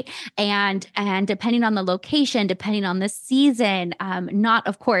 right? And depending on the location, depending on the season, not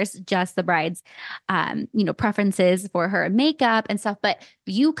of course just the bride's, preferences for her makeup and stuff, but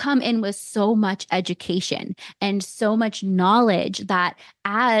you come in with so much education and so much knowledge that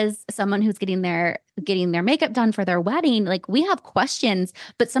as someone who's getting their makeup done for their wedding, like we have questions,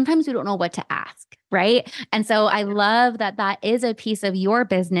 but sometimes we don't know what to ask. Right. And so I love that that is a piece of your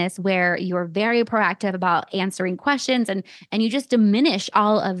business where you're very proactive about answering questions and you just diminish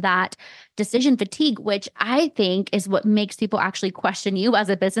all of that decision fatigue, which I think is what makes people actually question you as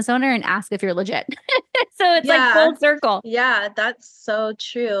a business owner and ask if you're legit. So it's like Yeah, full circle. yeah, that's so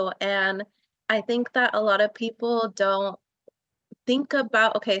true. And I think that a lot of people don't think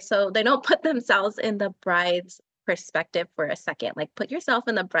about, okay, so they don't put themselves in the bride's perspective for a second. Like put yourself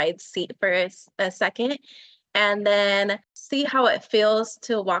in the bride's seat for a second and then see how it feels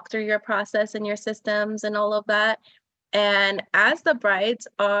to walk through your process and your systems and all of that. And as the brides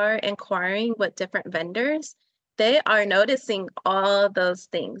are inquiring with different vendors, they are noticing all those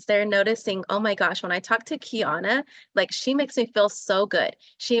things. They're noticing, oh my gosh, when I talk to Kiana, like she makes me feel so good.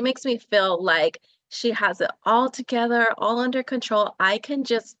 She makes me feel like she has it all together, all under control. I can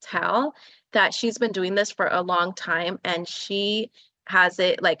just tell that she's been doing this for a long time and she has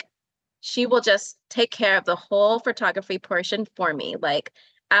it like she will just take care of the whole photography portion for me. Like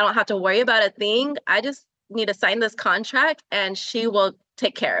I don't have to worry about a thing. I just need to sign this contract and she will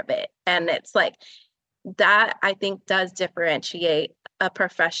take care of it. And it's like that I think does differentiate a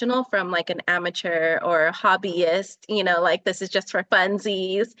professional from like an amateur or a hobbyist, you know, like this is just for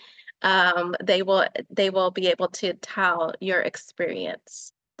funsies. They will be able to tell your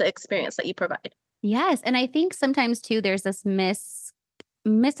experience, the experience that you provide. Yes. And I think sometimes too, there's this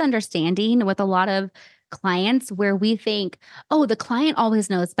misunderstanding with a lot of clients where we think, oh, the client always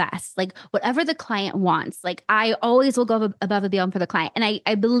knows best. Like whatever the client wants, like I always will go above and beyond for the client. And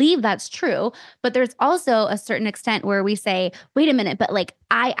I believe that's true. But there's also a certain extent where we say, wait a minute, but like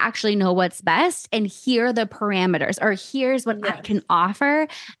I actually know what's best and here are the parameters or here's what I can Yes. offer.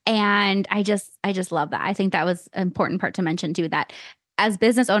 And I just love that. I think that was an important part to mention too, that as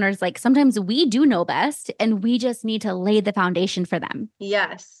business owners, like sometimes we do know best and we just need to lay the foundation for them.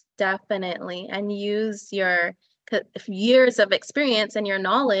 Yes, definitely. And use your years of experience and your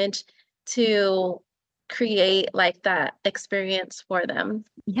knowledge to create like that experience for them.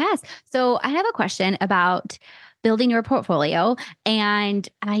 Yes. So I have a question about building your portfolio. And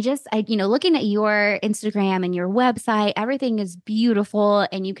looking at your Instagram and your website, everything is beautiful.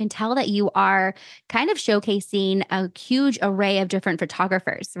 And you can tell that you are kind of showcasing a huge array of different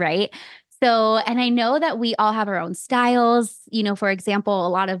photographers, right? So, and I know that we all have our own styles. For example, a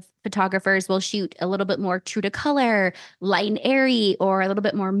lot of photographers will shoot a little bit more true to color, light and airy, or a little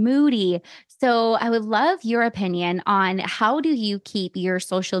bit more moody. So I would love your opinion on how do you keep your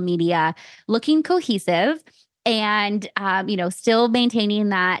social media looking cohesive and still maintaining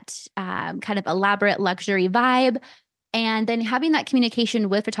that kind of elaborate luxury vibe, and then having that communication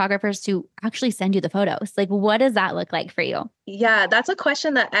with photographers to actually send you the photos. Like, what does that look like for you? Yeah, that's a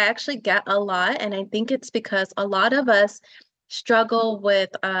question that I actually get a lot. And I think it's because a lot of us struggle with,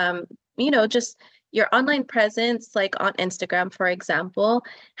 just your online presence, like on Instagram, for example,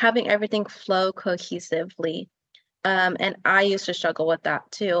 having everything flow cohesively. And I used to struggle with that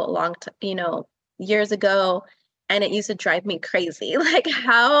too a long time, years ago. And it used to drive me crazy. Like,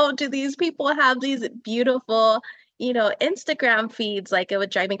 how do these people have these beautiful, Instagram feeds? Like, it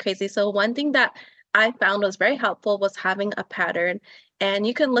would drive me crazy. So, one thing that I found was very helpful was having a pattern. And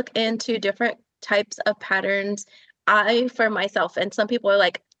you can look into different types of patterns. For myself, and some people are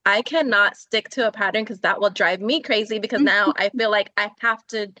like, I cannot stick to a pattern because that will drive me crazy because now I feel like I have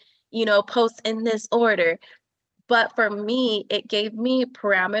to, post in this order. But for me, it gave me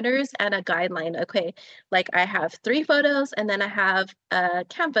parameters and a guideline. Okay, like I have 3 photos and then I have a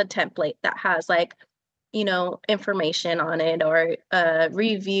Canva template that has like, information on it or a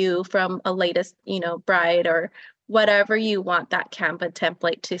review from a latest, bride or whatever you want that Canva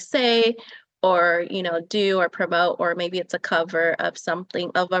template to say or, do or promote, or maybe it's a cover of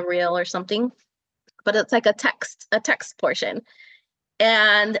something, of a reel or something, but it's like a text portion.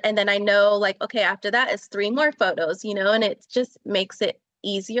 And then I know like, okay, after that is 3 more photos, and it just makes it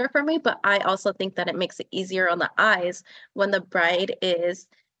easier for me. But I also think that it makes it easier on the eyes when the bride is,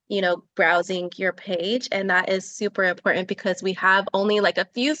 browsing your page. And that is super important because we have only like a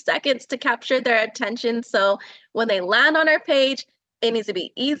few seconds to capture their attention. So when they land on our page, it needs to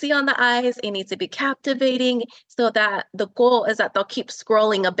be easy on the eyes. It needs to be captivating so that the goal is that they'll keep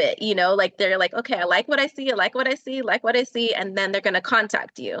scrolling a bit, like they're like, okay, I like what I see, I like what I see, like what I see, and then they're going to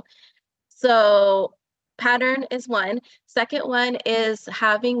contact you. So pattern is one. Second one is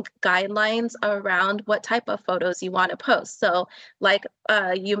having guidelines around what type of photos you want to post. So like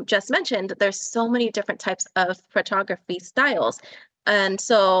you just mentioned, there's so many different types of photography styles. And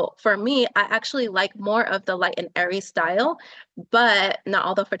so for me, I actually like more of the light and airy style, but not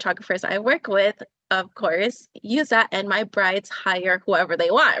all the photographers I work with, of course, use that. And my brides hire whoever they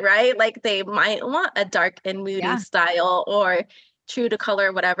want, right? Like they might want a dark and moody Yeah. style or true to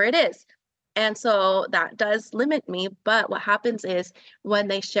color, whatever it is. And so that does limit me. But what happens is when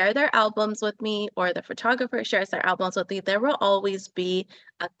they share their albums with me or the photographer shares their albums with me, there will always be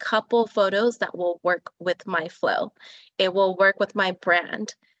a couple photos that will work with my flow. It will work with my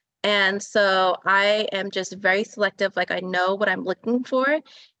brand. And so I am just very selective. Like I know what I'm looking for.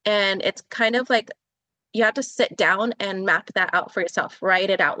 And it's kind of like you have to sit down and map that out for yourself, write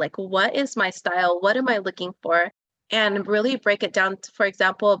it out. Like, what is my style? What am I looking for? And really break it down. For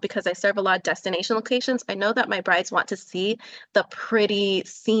example, because I serve a lot of destination locations, I know that my brides want to see the pretty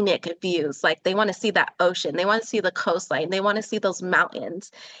scenic views. Like they want to see that ocean, they want to see the coastline, they want to see those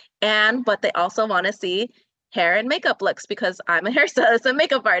mountains. But they also want to see hair and makeup looks because I'm a hairstylist and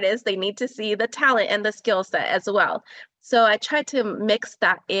makeup artist. They need to see the talent and the skill set as well. So I try to mix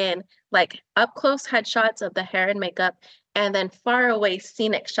that in, like up close headshots of the hair and makeup, and then far away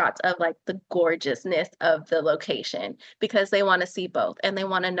scenic shots of like the gorgeousness of the location because they want to see both and they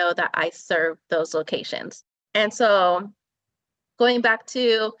want to know that I serve those locations. And so going back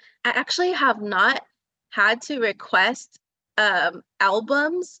to, I actually have not had to request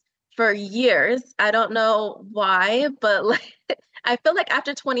albums for years. I don't know why, but like I feel like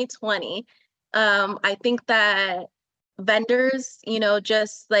after 2020, I think that vendors,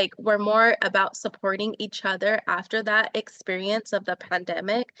 just like were more about supporting each other after that experience of the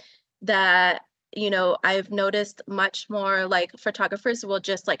pandemic, that I've noticed much more like photographers will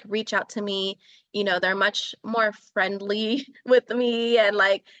just like reach out to me. They're much more friendly with me and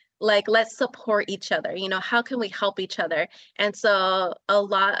like let's support each other. How can we help each other? And so a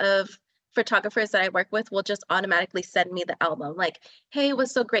lot of photographers that I work with will just automatically send me the album like, hey, it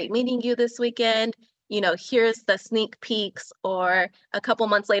was so great meeting you this weekend. Here's the sneak peeks, or a couple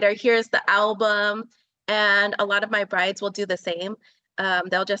months later, here's the album. And a lot of my brides will do the same.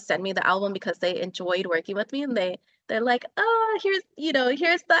 They'll just send me the album because they enjoyed working with me, and they're like, oh, here's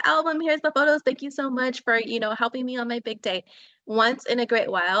the album, here's the photos. Thank you so much for, helping me on my big day. Once in a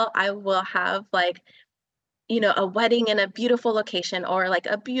great while, I will have like, a wedding in a beautiful location, or like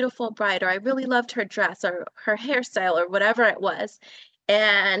a beautiful bride, or I really loved her dress or her hairstyle or whatever it was.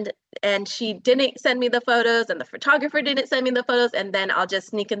 And she didn't send me the photos, and the photographer didn't send me the photos, and then I'll just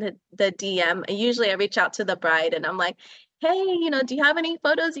sneak into the DM. And usually I reach out to the bride and I'm like, hey, do you have any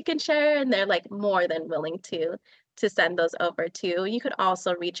photos you can share? And they're like more than willing to send those over too. You could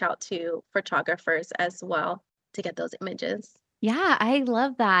also reach out to photographers as well to get those images. Yeah, I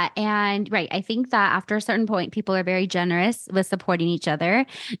love that. And right, I think that after a certain point, people are very generous with supporting each other.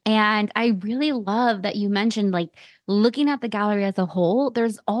 And I really love that you mentioned like looking at the gallery as a whole,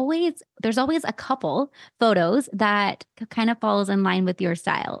 there's always a couple photos that kind of falls in line with your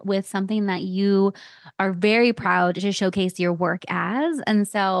style, with something that you are very proud to showcase your work as. And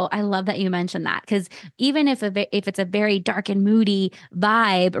so I love that you mentioned that because even if it's a very dark and moody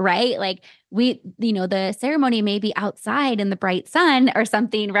vibe, right? Like the ceremony may be outside in the bright sun or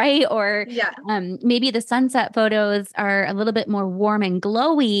something, right? Or Yeah. maybe the sunset photos are a little bit more warm and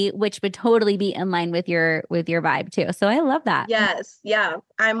glowy, which would totally be in line with your vibe too. So I love that. Yes, yeah.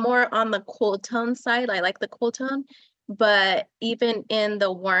 I'm more on the cool tone side. I like the cool tone, but even in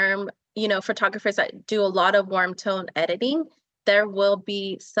the warm, photographers that do a lot of warm tone editing, there will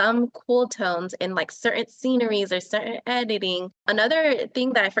be some cool tones in like certain sceneries or certain editing. Another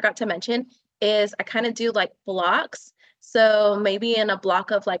thing that I forgot to mention is I kind of do like blocks. So maybe in a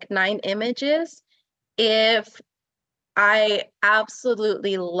block of like 9 images, if I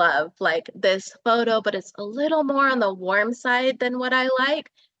absolutely love like this photo, but it's a little more on the warm side than what I like.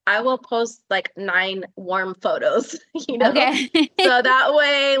 I will post like 9 warm photos, you know? Okay. So that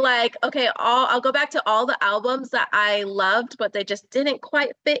way, like, okay, I'll go back to all the albums that I loved, but they just didn't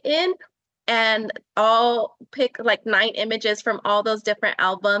quite fit in. And I'll pick like 9 images from all those different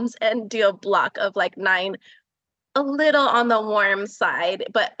albums and do a block of like 9 a little on the warm side,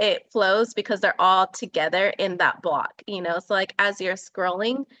 but it flows because they're all together in that block. So like as you're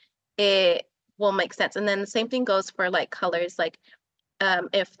scrolling, it will make sense. And then the same thing goes for like colors. Like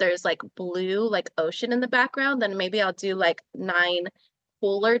if there's like blue, like ocean in the background, then maybe I'll do like 9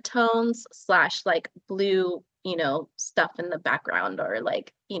 cooler tones slash like blue, stuff in the background, or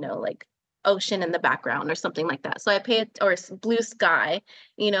like ocean in the background or something like that. So I pay it, or blue sky,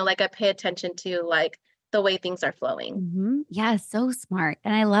 like I pay attention to like the way things are flowing. Yeah, so smart.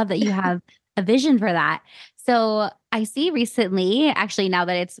 And I love that you have a vision for that. So I see recently, actually, now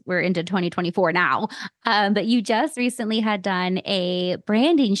that we're into 2024 now, but you just recently had done a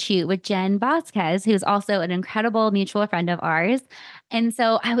branding shoot with Jen Vasquez, who's also an incredible mutual friend of ours. And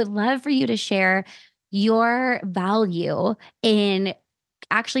so I would love for you to share your value in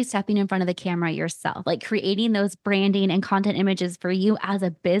actually stepping in front of the camera yourself, like creating those branding and content images for you as a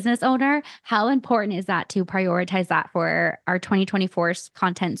business owner. How important is that to prioritize that for our 2024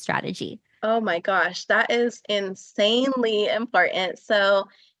 content strategy? Oh my gosh, that is insanely important. So,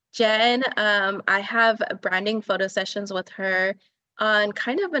 Jen, I have branding photo sessions with her on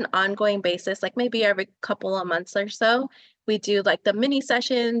kind of an ongoing basis, like maybe every couple of months or so. We do like the mini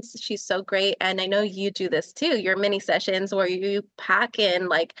sessions. She's so great. And I know you do this too, your mini sessions where you pack in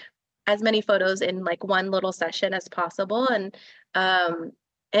like as many photos in like one little session as possible. Um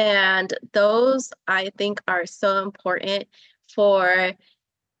and those I think are so important for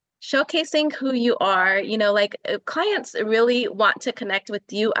showcasing who you are. Like clients really want to connect with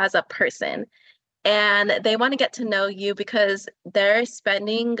you as a person, and they want to get to know you because they're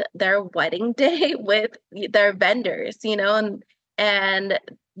spending their wedding day with their vendors, and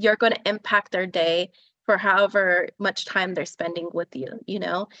you're going to impact their day for however much time they're spending with you.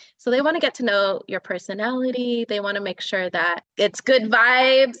 So they want to get to know your personality. They want to make sure that it's good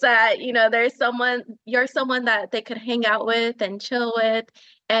vibes, that, you're someone that they could hang out with and chill with.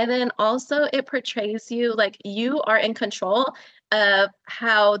 And then also it portrays you like you are in control of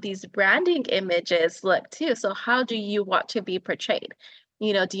how these branding images look too. So how do you want to be portrayed?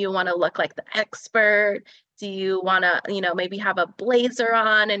 Do you want to look like the expert? Do you want to, maybe have a blazer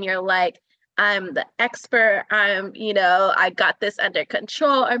on and you're like, I'm the expert. I got this under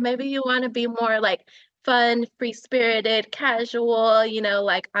control. Or maybe you want to be more like fun, free-spirited, casual,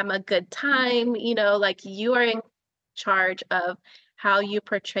 like I'm a good time, like you are in charge of how you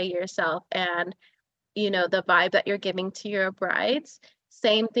portray yourself and the vibe that you're giving to your brides.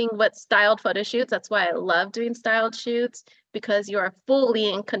 Same thing with styled photo shoots. That's why I love doing styled shoots because you are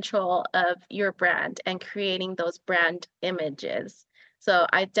fully in control of your brand and creating those brand images. So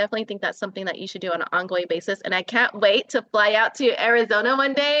I definitely think that's something that you should do on an ongoing basis. And I can't wait to fly out to Arizona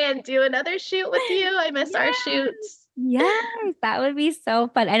one day and do another shoot with you. I miss our Yes. shoots. Yes, that would be so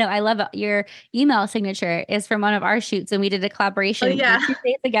fun. I know. I love it. Your email signature is from one of our shoots, and we did a Oh collaboration yeah. shoot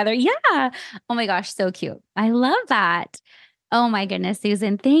day together. Yeah. Oh my gosh, so cute. I love that. Oh my goodness,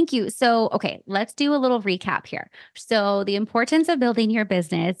 Susan, thank you. So, okay, let's do a little recap here. So, the importance of building your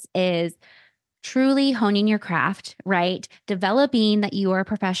business is truly honing your craft, right? Developing that you are a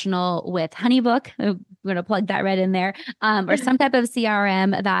professional with HoneyBook. I'm going to plug that right in there, or some type of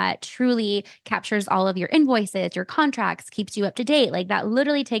CRM that truly captures all of your invoices, your contracts, keeps you up to date. Like that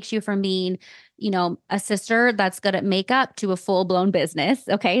literally takes you from being, a sister that's good at makeup to a full blown business.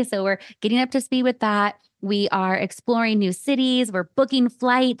 Okay. So we're getting up to speed with that. We are exploring new cities. We're booking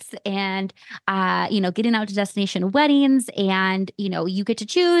flights and getting out to destination weddings. And, you get to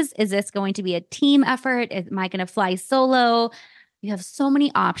choose, is this going to be a team effort? Am I going to fly solo? You have so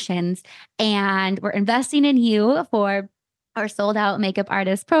many options. And we're investing in you for our sold out makeup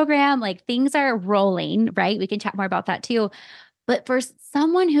artist program. Like things are rolling, right? We can chat more about that too. But for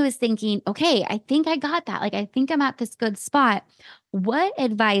someone who is thinking, okay, I think I got that. Like, I think I'm at this good spot. What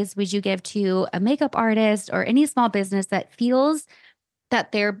advice would you give to a makeup artist or any small business that feels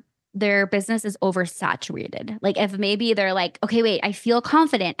that their business is oversaturated? Like if maybe they're like, okay, wait, I feel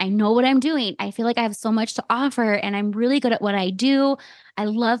confident. I know what I'm doing. I feel like I have so much to offer and I'm really good at what I do. I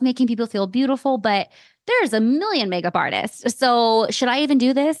love making people feel beautiful, but there's a million makeup artists. So should I even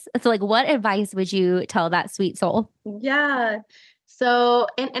do this? So like what advice would you tell that sweet soul? Yeah. So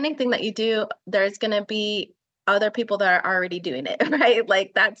in anything that you do, there's going to be other people that are already doing it, right?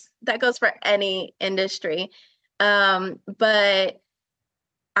 Like that goes for any industry. But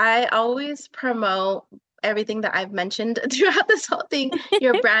I always promote everything that I've mentioned throughout this whole thing.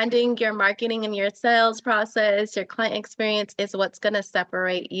 Your branding, your marketing, and your sales process, your client experience is what's going to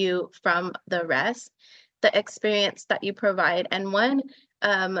separate you from the rest. The experience that you provide. And one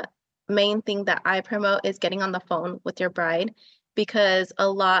um, main thing that I promote is getting on the phone with your bride because a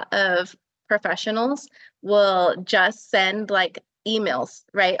lot of professionals will just send like emails,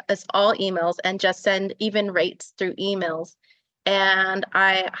 right? It's all emails and just send even rates through emails. And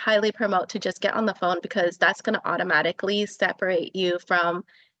I highly promote to just get on the phone because that's going to automatically separate you from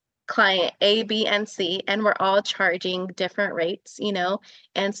client A, B, and C, and we're all charging different rates.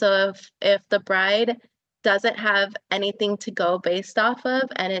 And so if the bride doesn't have anything to go based off of,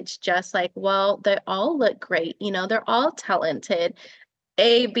 and it's just like, well, they all look great, they're all talented,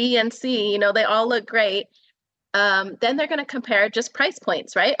 A, B, and C, they all look great. Then they're going to compare just price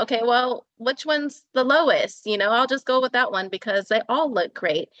points, right? Okay, well, which one's the lowest? I'll just go with that one because they all look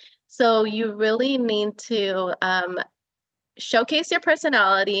great. So you really need to showcase your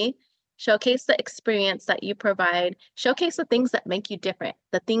personality, showcase the experience that you provide, showcase the things that make you different,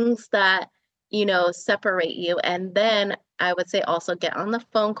 the things that, separate you. And then I would say also get on the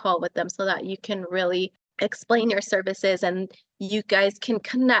phone call with them so that you can really explain your services and you guys can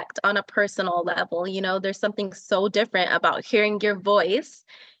connect on a personal level. There's something so different about hearing your voice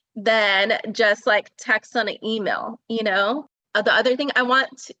than just like text on an email. The other thing I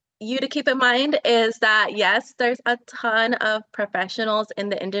want you to keep in mind is that yes, there's a ton of professionals in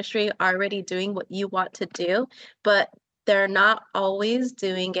the industry already doing what you want to do, but they're not always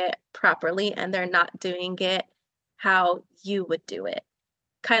doing it properly and they're not doing it how you would do it.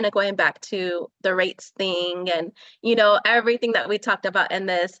 Kind of going back to the rates thing and everything that we talked about in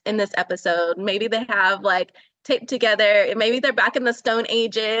this episode. Maybe they have like taped together, maybe they're back in the Stone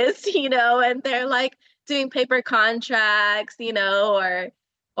Ages, and they're like doing paper contracts, or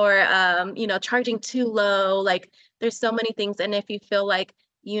charging too low. Like there's so many things. And if you feel like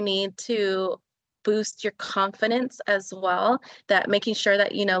you need to boost your confidence as well, that making sure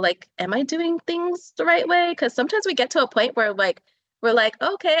that, like, am I doing things the right way? Because sometimes we get to a point where like, we're like,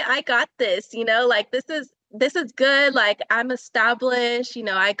 okay, I got this, like this is good. Like I'm established,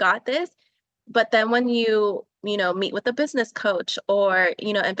 I got this. But then when meet with a business coach or,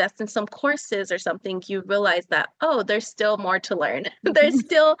 invest in some courses or something, you realize that, oh, there's still more to learn. There's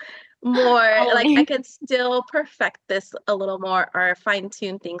still more, like I Always. can still perfect this a little more or fine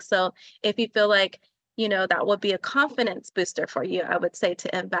tune things. So if you feel like that would be a confidence booster for you. I would say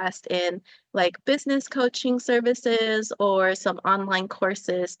to invest in like business coaching services or some online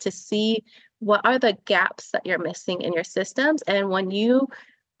courses to see what are the gaps that you're missing in your systems. And when you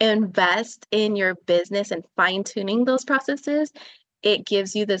invest in your business and fine tuning those processes, it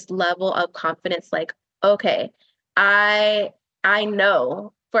gives you this level of confidence like, okay, I I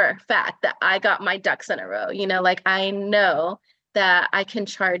know for a fact that I got my ducks in a row. Like I know that I can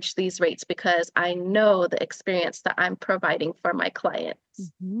charge these rates because I know the experience that I'm providing for my clients.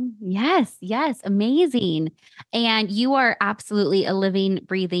 Yes, yes, amazing. And you are absolutely a living,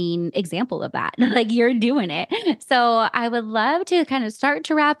 breathing example of that. Like you're doing it. So I would love to kind of start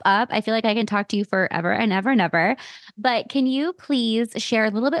to wrap up. I feel like I can talk to you forever and ever and ever. But can you please share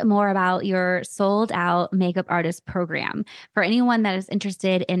a little bit more about your sold out makeup artist program for anyone that is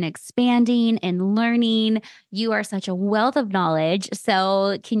interested in expanding and learning? You are such a wealth of knowledge.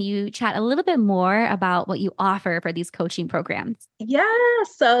 So can you chat a little bit more about what you offer for these coaching programs? Yeah,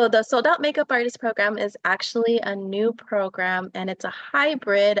 so the Sold Out Makeup Artist program is actually a new program, and it's a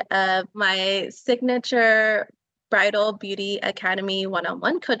hybrid of my signature Bridal Beauty Academy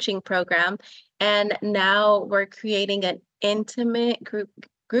one-on-one coaching program. And now we're creating an intimate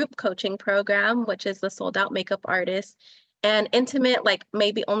group coaching program, which is the Sold Out Makeup Artist. And intimate, like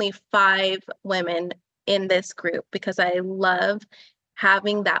maybe only 5 women in this group because I love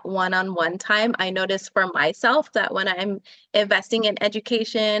having that one-on-one time. I notice for myself that when I'm investing in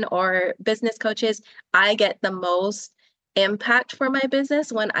education or business coaches, I get the most impact for my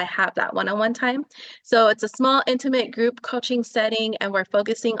business when I have that one-on-one time. So it's a small, intimate group coaching setting, and we're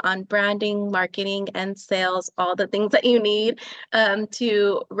focusing on branding, marketing, and sales, all the things that you need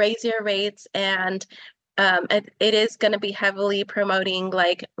to raise your rates. And it is going to be heavily promoting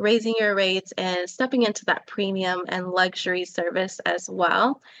like raising your rates and stepping into that premium and luxury service as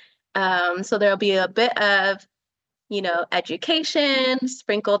well. So there'll be a bit of education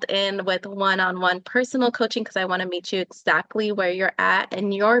sprinkled in with one-on-one personal coaching because I want to meet you exactly where you're at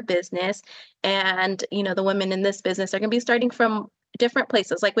in your business. And, the women in this business are going to be starting from different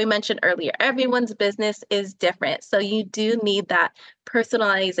places. Like we mentioned earlier, everyone's business is different. So you do need that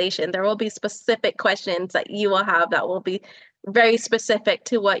personalization. There will be specific questions that you will have that will be very specific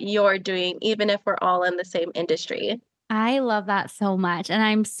to what you're doing, even if we're all in the same industry. I love that so much. And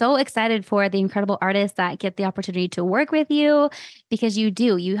I'm so excited for the incredible artists that get the opportunity to work with you because you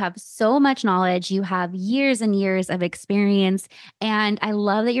do. You have so much knowledge. You have years and years of experience. And I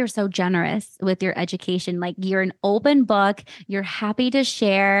love that you're so generous with your education. Like you're an open book, you're happy to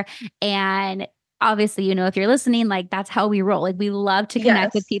share. And obviously, if you're listening, like that's how we roll. Like we love to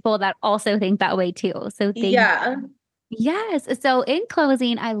connect with Yes. people that also think that way too. So thank Yeah. Yes. So in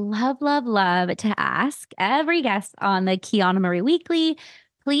closing, I love, love, love to ask every guest on the Kiana Marie Weekly,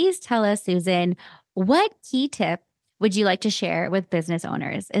 please tell us, Susan, what key tip would you like to share with business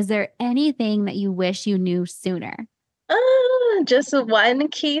owners? Is there anything that you wish you knew sooner? Just one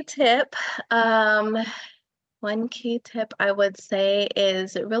key tip. Um, One key tip I would say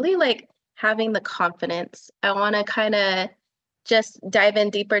is really like having the confidence. I want to kind of just dive in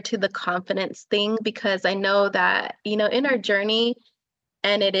deeper to the confidence thing because I know that, in our journey,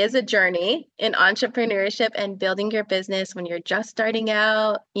 and it is a journey in entrepreneurship and building your business when you're just starting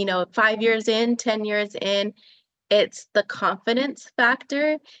out, 5 years in, 10 years in, it's the confidence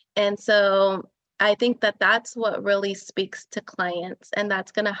factor. And so I think that that's what really speaks to clients, and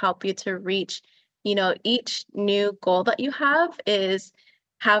that's going to help you to reach, each new goal that you have is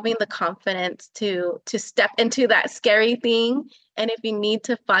having the confidence to step into that scary thing. And if you need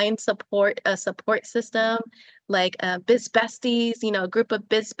to find support, a support system like biz besties, a group of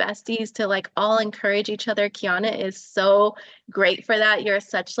biz besties to like all encourage each other. Kiana is so great for that. You're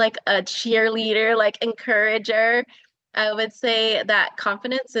such like a cheerleader, like encourager. I would say that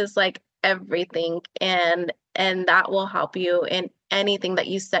confidence is like everything, and that will help you in anything that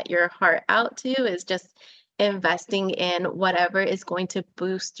you set your heart out to is just investing in whatever is going to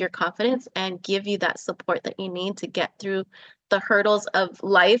boost your confidence and give you that support that you need to get through the hurdles of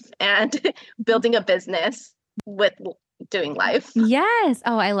life and building a business with doing life. Yes.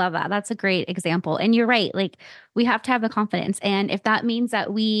 Oh, I love that. That's a great example. And you're right. Like we have to have the confidence. And if that means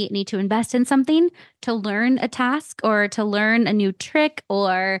that we need to invest in something to learn a task or to learn a new trick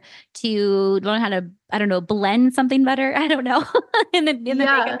or to learn how to, I don't know, blend something better. I don't know in the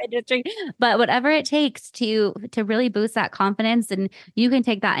makeup Yeah, industry. But whatever it takes to really boost that confidence and you can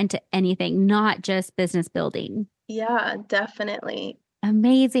take that into anything, not just business building. yeah, definitely.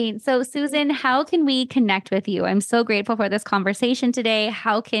 Amazing. So, Susan, how can we connect with you? I'm so grateful for this conversation today.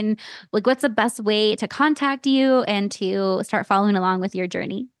 What's the best way to contact you and to start following along with your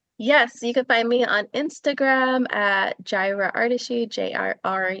journey? Yes, you can find me on Instagram at Jireh Artistry, Jireh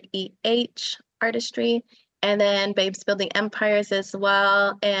Artistry, and then Babes Building Empires as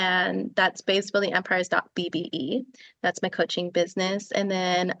well. And that's babesbuildingempires.bbe. That's my coaching business. And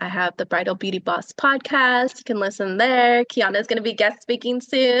then I have the Bridal Beauty Boss podcast. You can listen there. Kiana's going to be guest speaking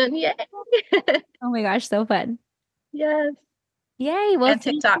soon. Yay! Oh my gosh, so fun. Yes. Yay. Well, And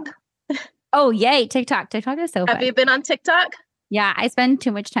TikTok. Oh, yay. TikTok. TikTok is so fun. Have you been on TikTok? Yeah, I spend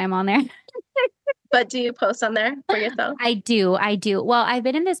too much time on there. But do you post on there for yourself? I do. Well, I've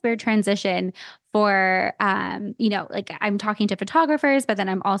been in this weird transition for like I'm talking to photographers, but then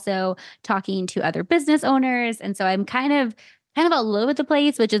I'm also talking to other business owners. And so I'm kind of all over the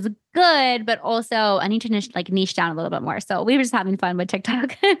place, which is good, but also I need to niche down a little bit more. So we were just having fun with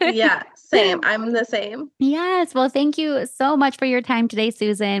TikTok. Yeah, same. I'm the same. Yes. Well, thank you so much for your time today,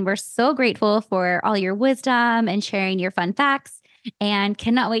 Susan. We're so grateful for all your wisdom and sharing your fun facts, and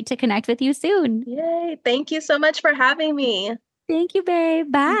cannot wait to connect with you soon. Yay. Thank you so much for having me. Thank you,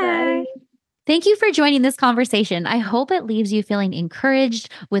 babe. Bye. Bye. Thank you for joining this conversation. I hope it leaves you feeling encouraged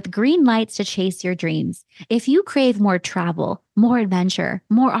with green lights to chase your dreams. If you crave more travel, more adventure,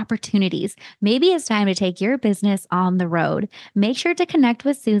 more opportunities, maybe it's time to take your business on the road. Make sure to connect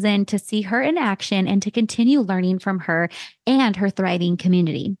with Susan to see her in action and to continue learning from her and her thriving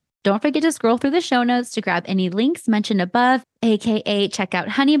community. Don't forget to scroll through the show notes to grab any links mentioned above, aka check out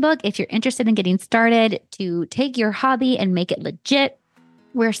Honeybook if you're interested in getting started to take your hobby and make it legit.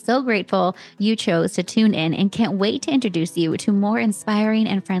 We're so grateful you chose to tune in and can't wait to introduce you to more inspiring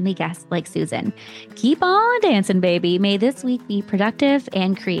and friendly guests like Susan. Keep on dancing, baby. May this week be productive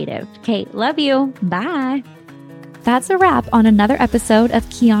and creative. Okay, love you. Bye. That's a wrap on another episode of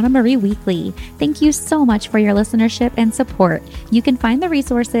Kiana Marie Weekly. Thank you so much for your listenership and support. You can find the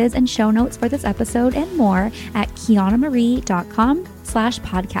resources and show notes for this episode and more at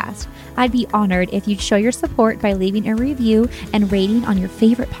kianamarie.com/podcast. I'd be honored if you'd show your support by leaving a review and rating on your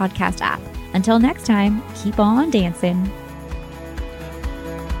favorite podcast app. Until next time, keep on dancing.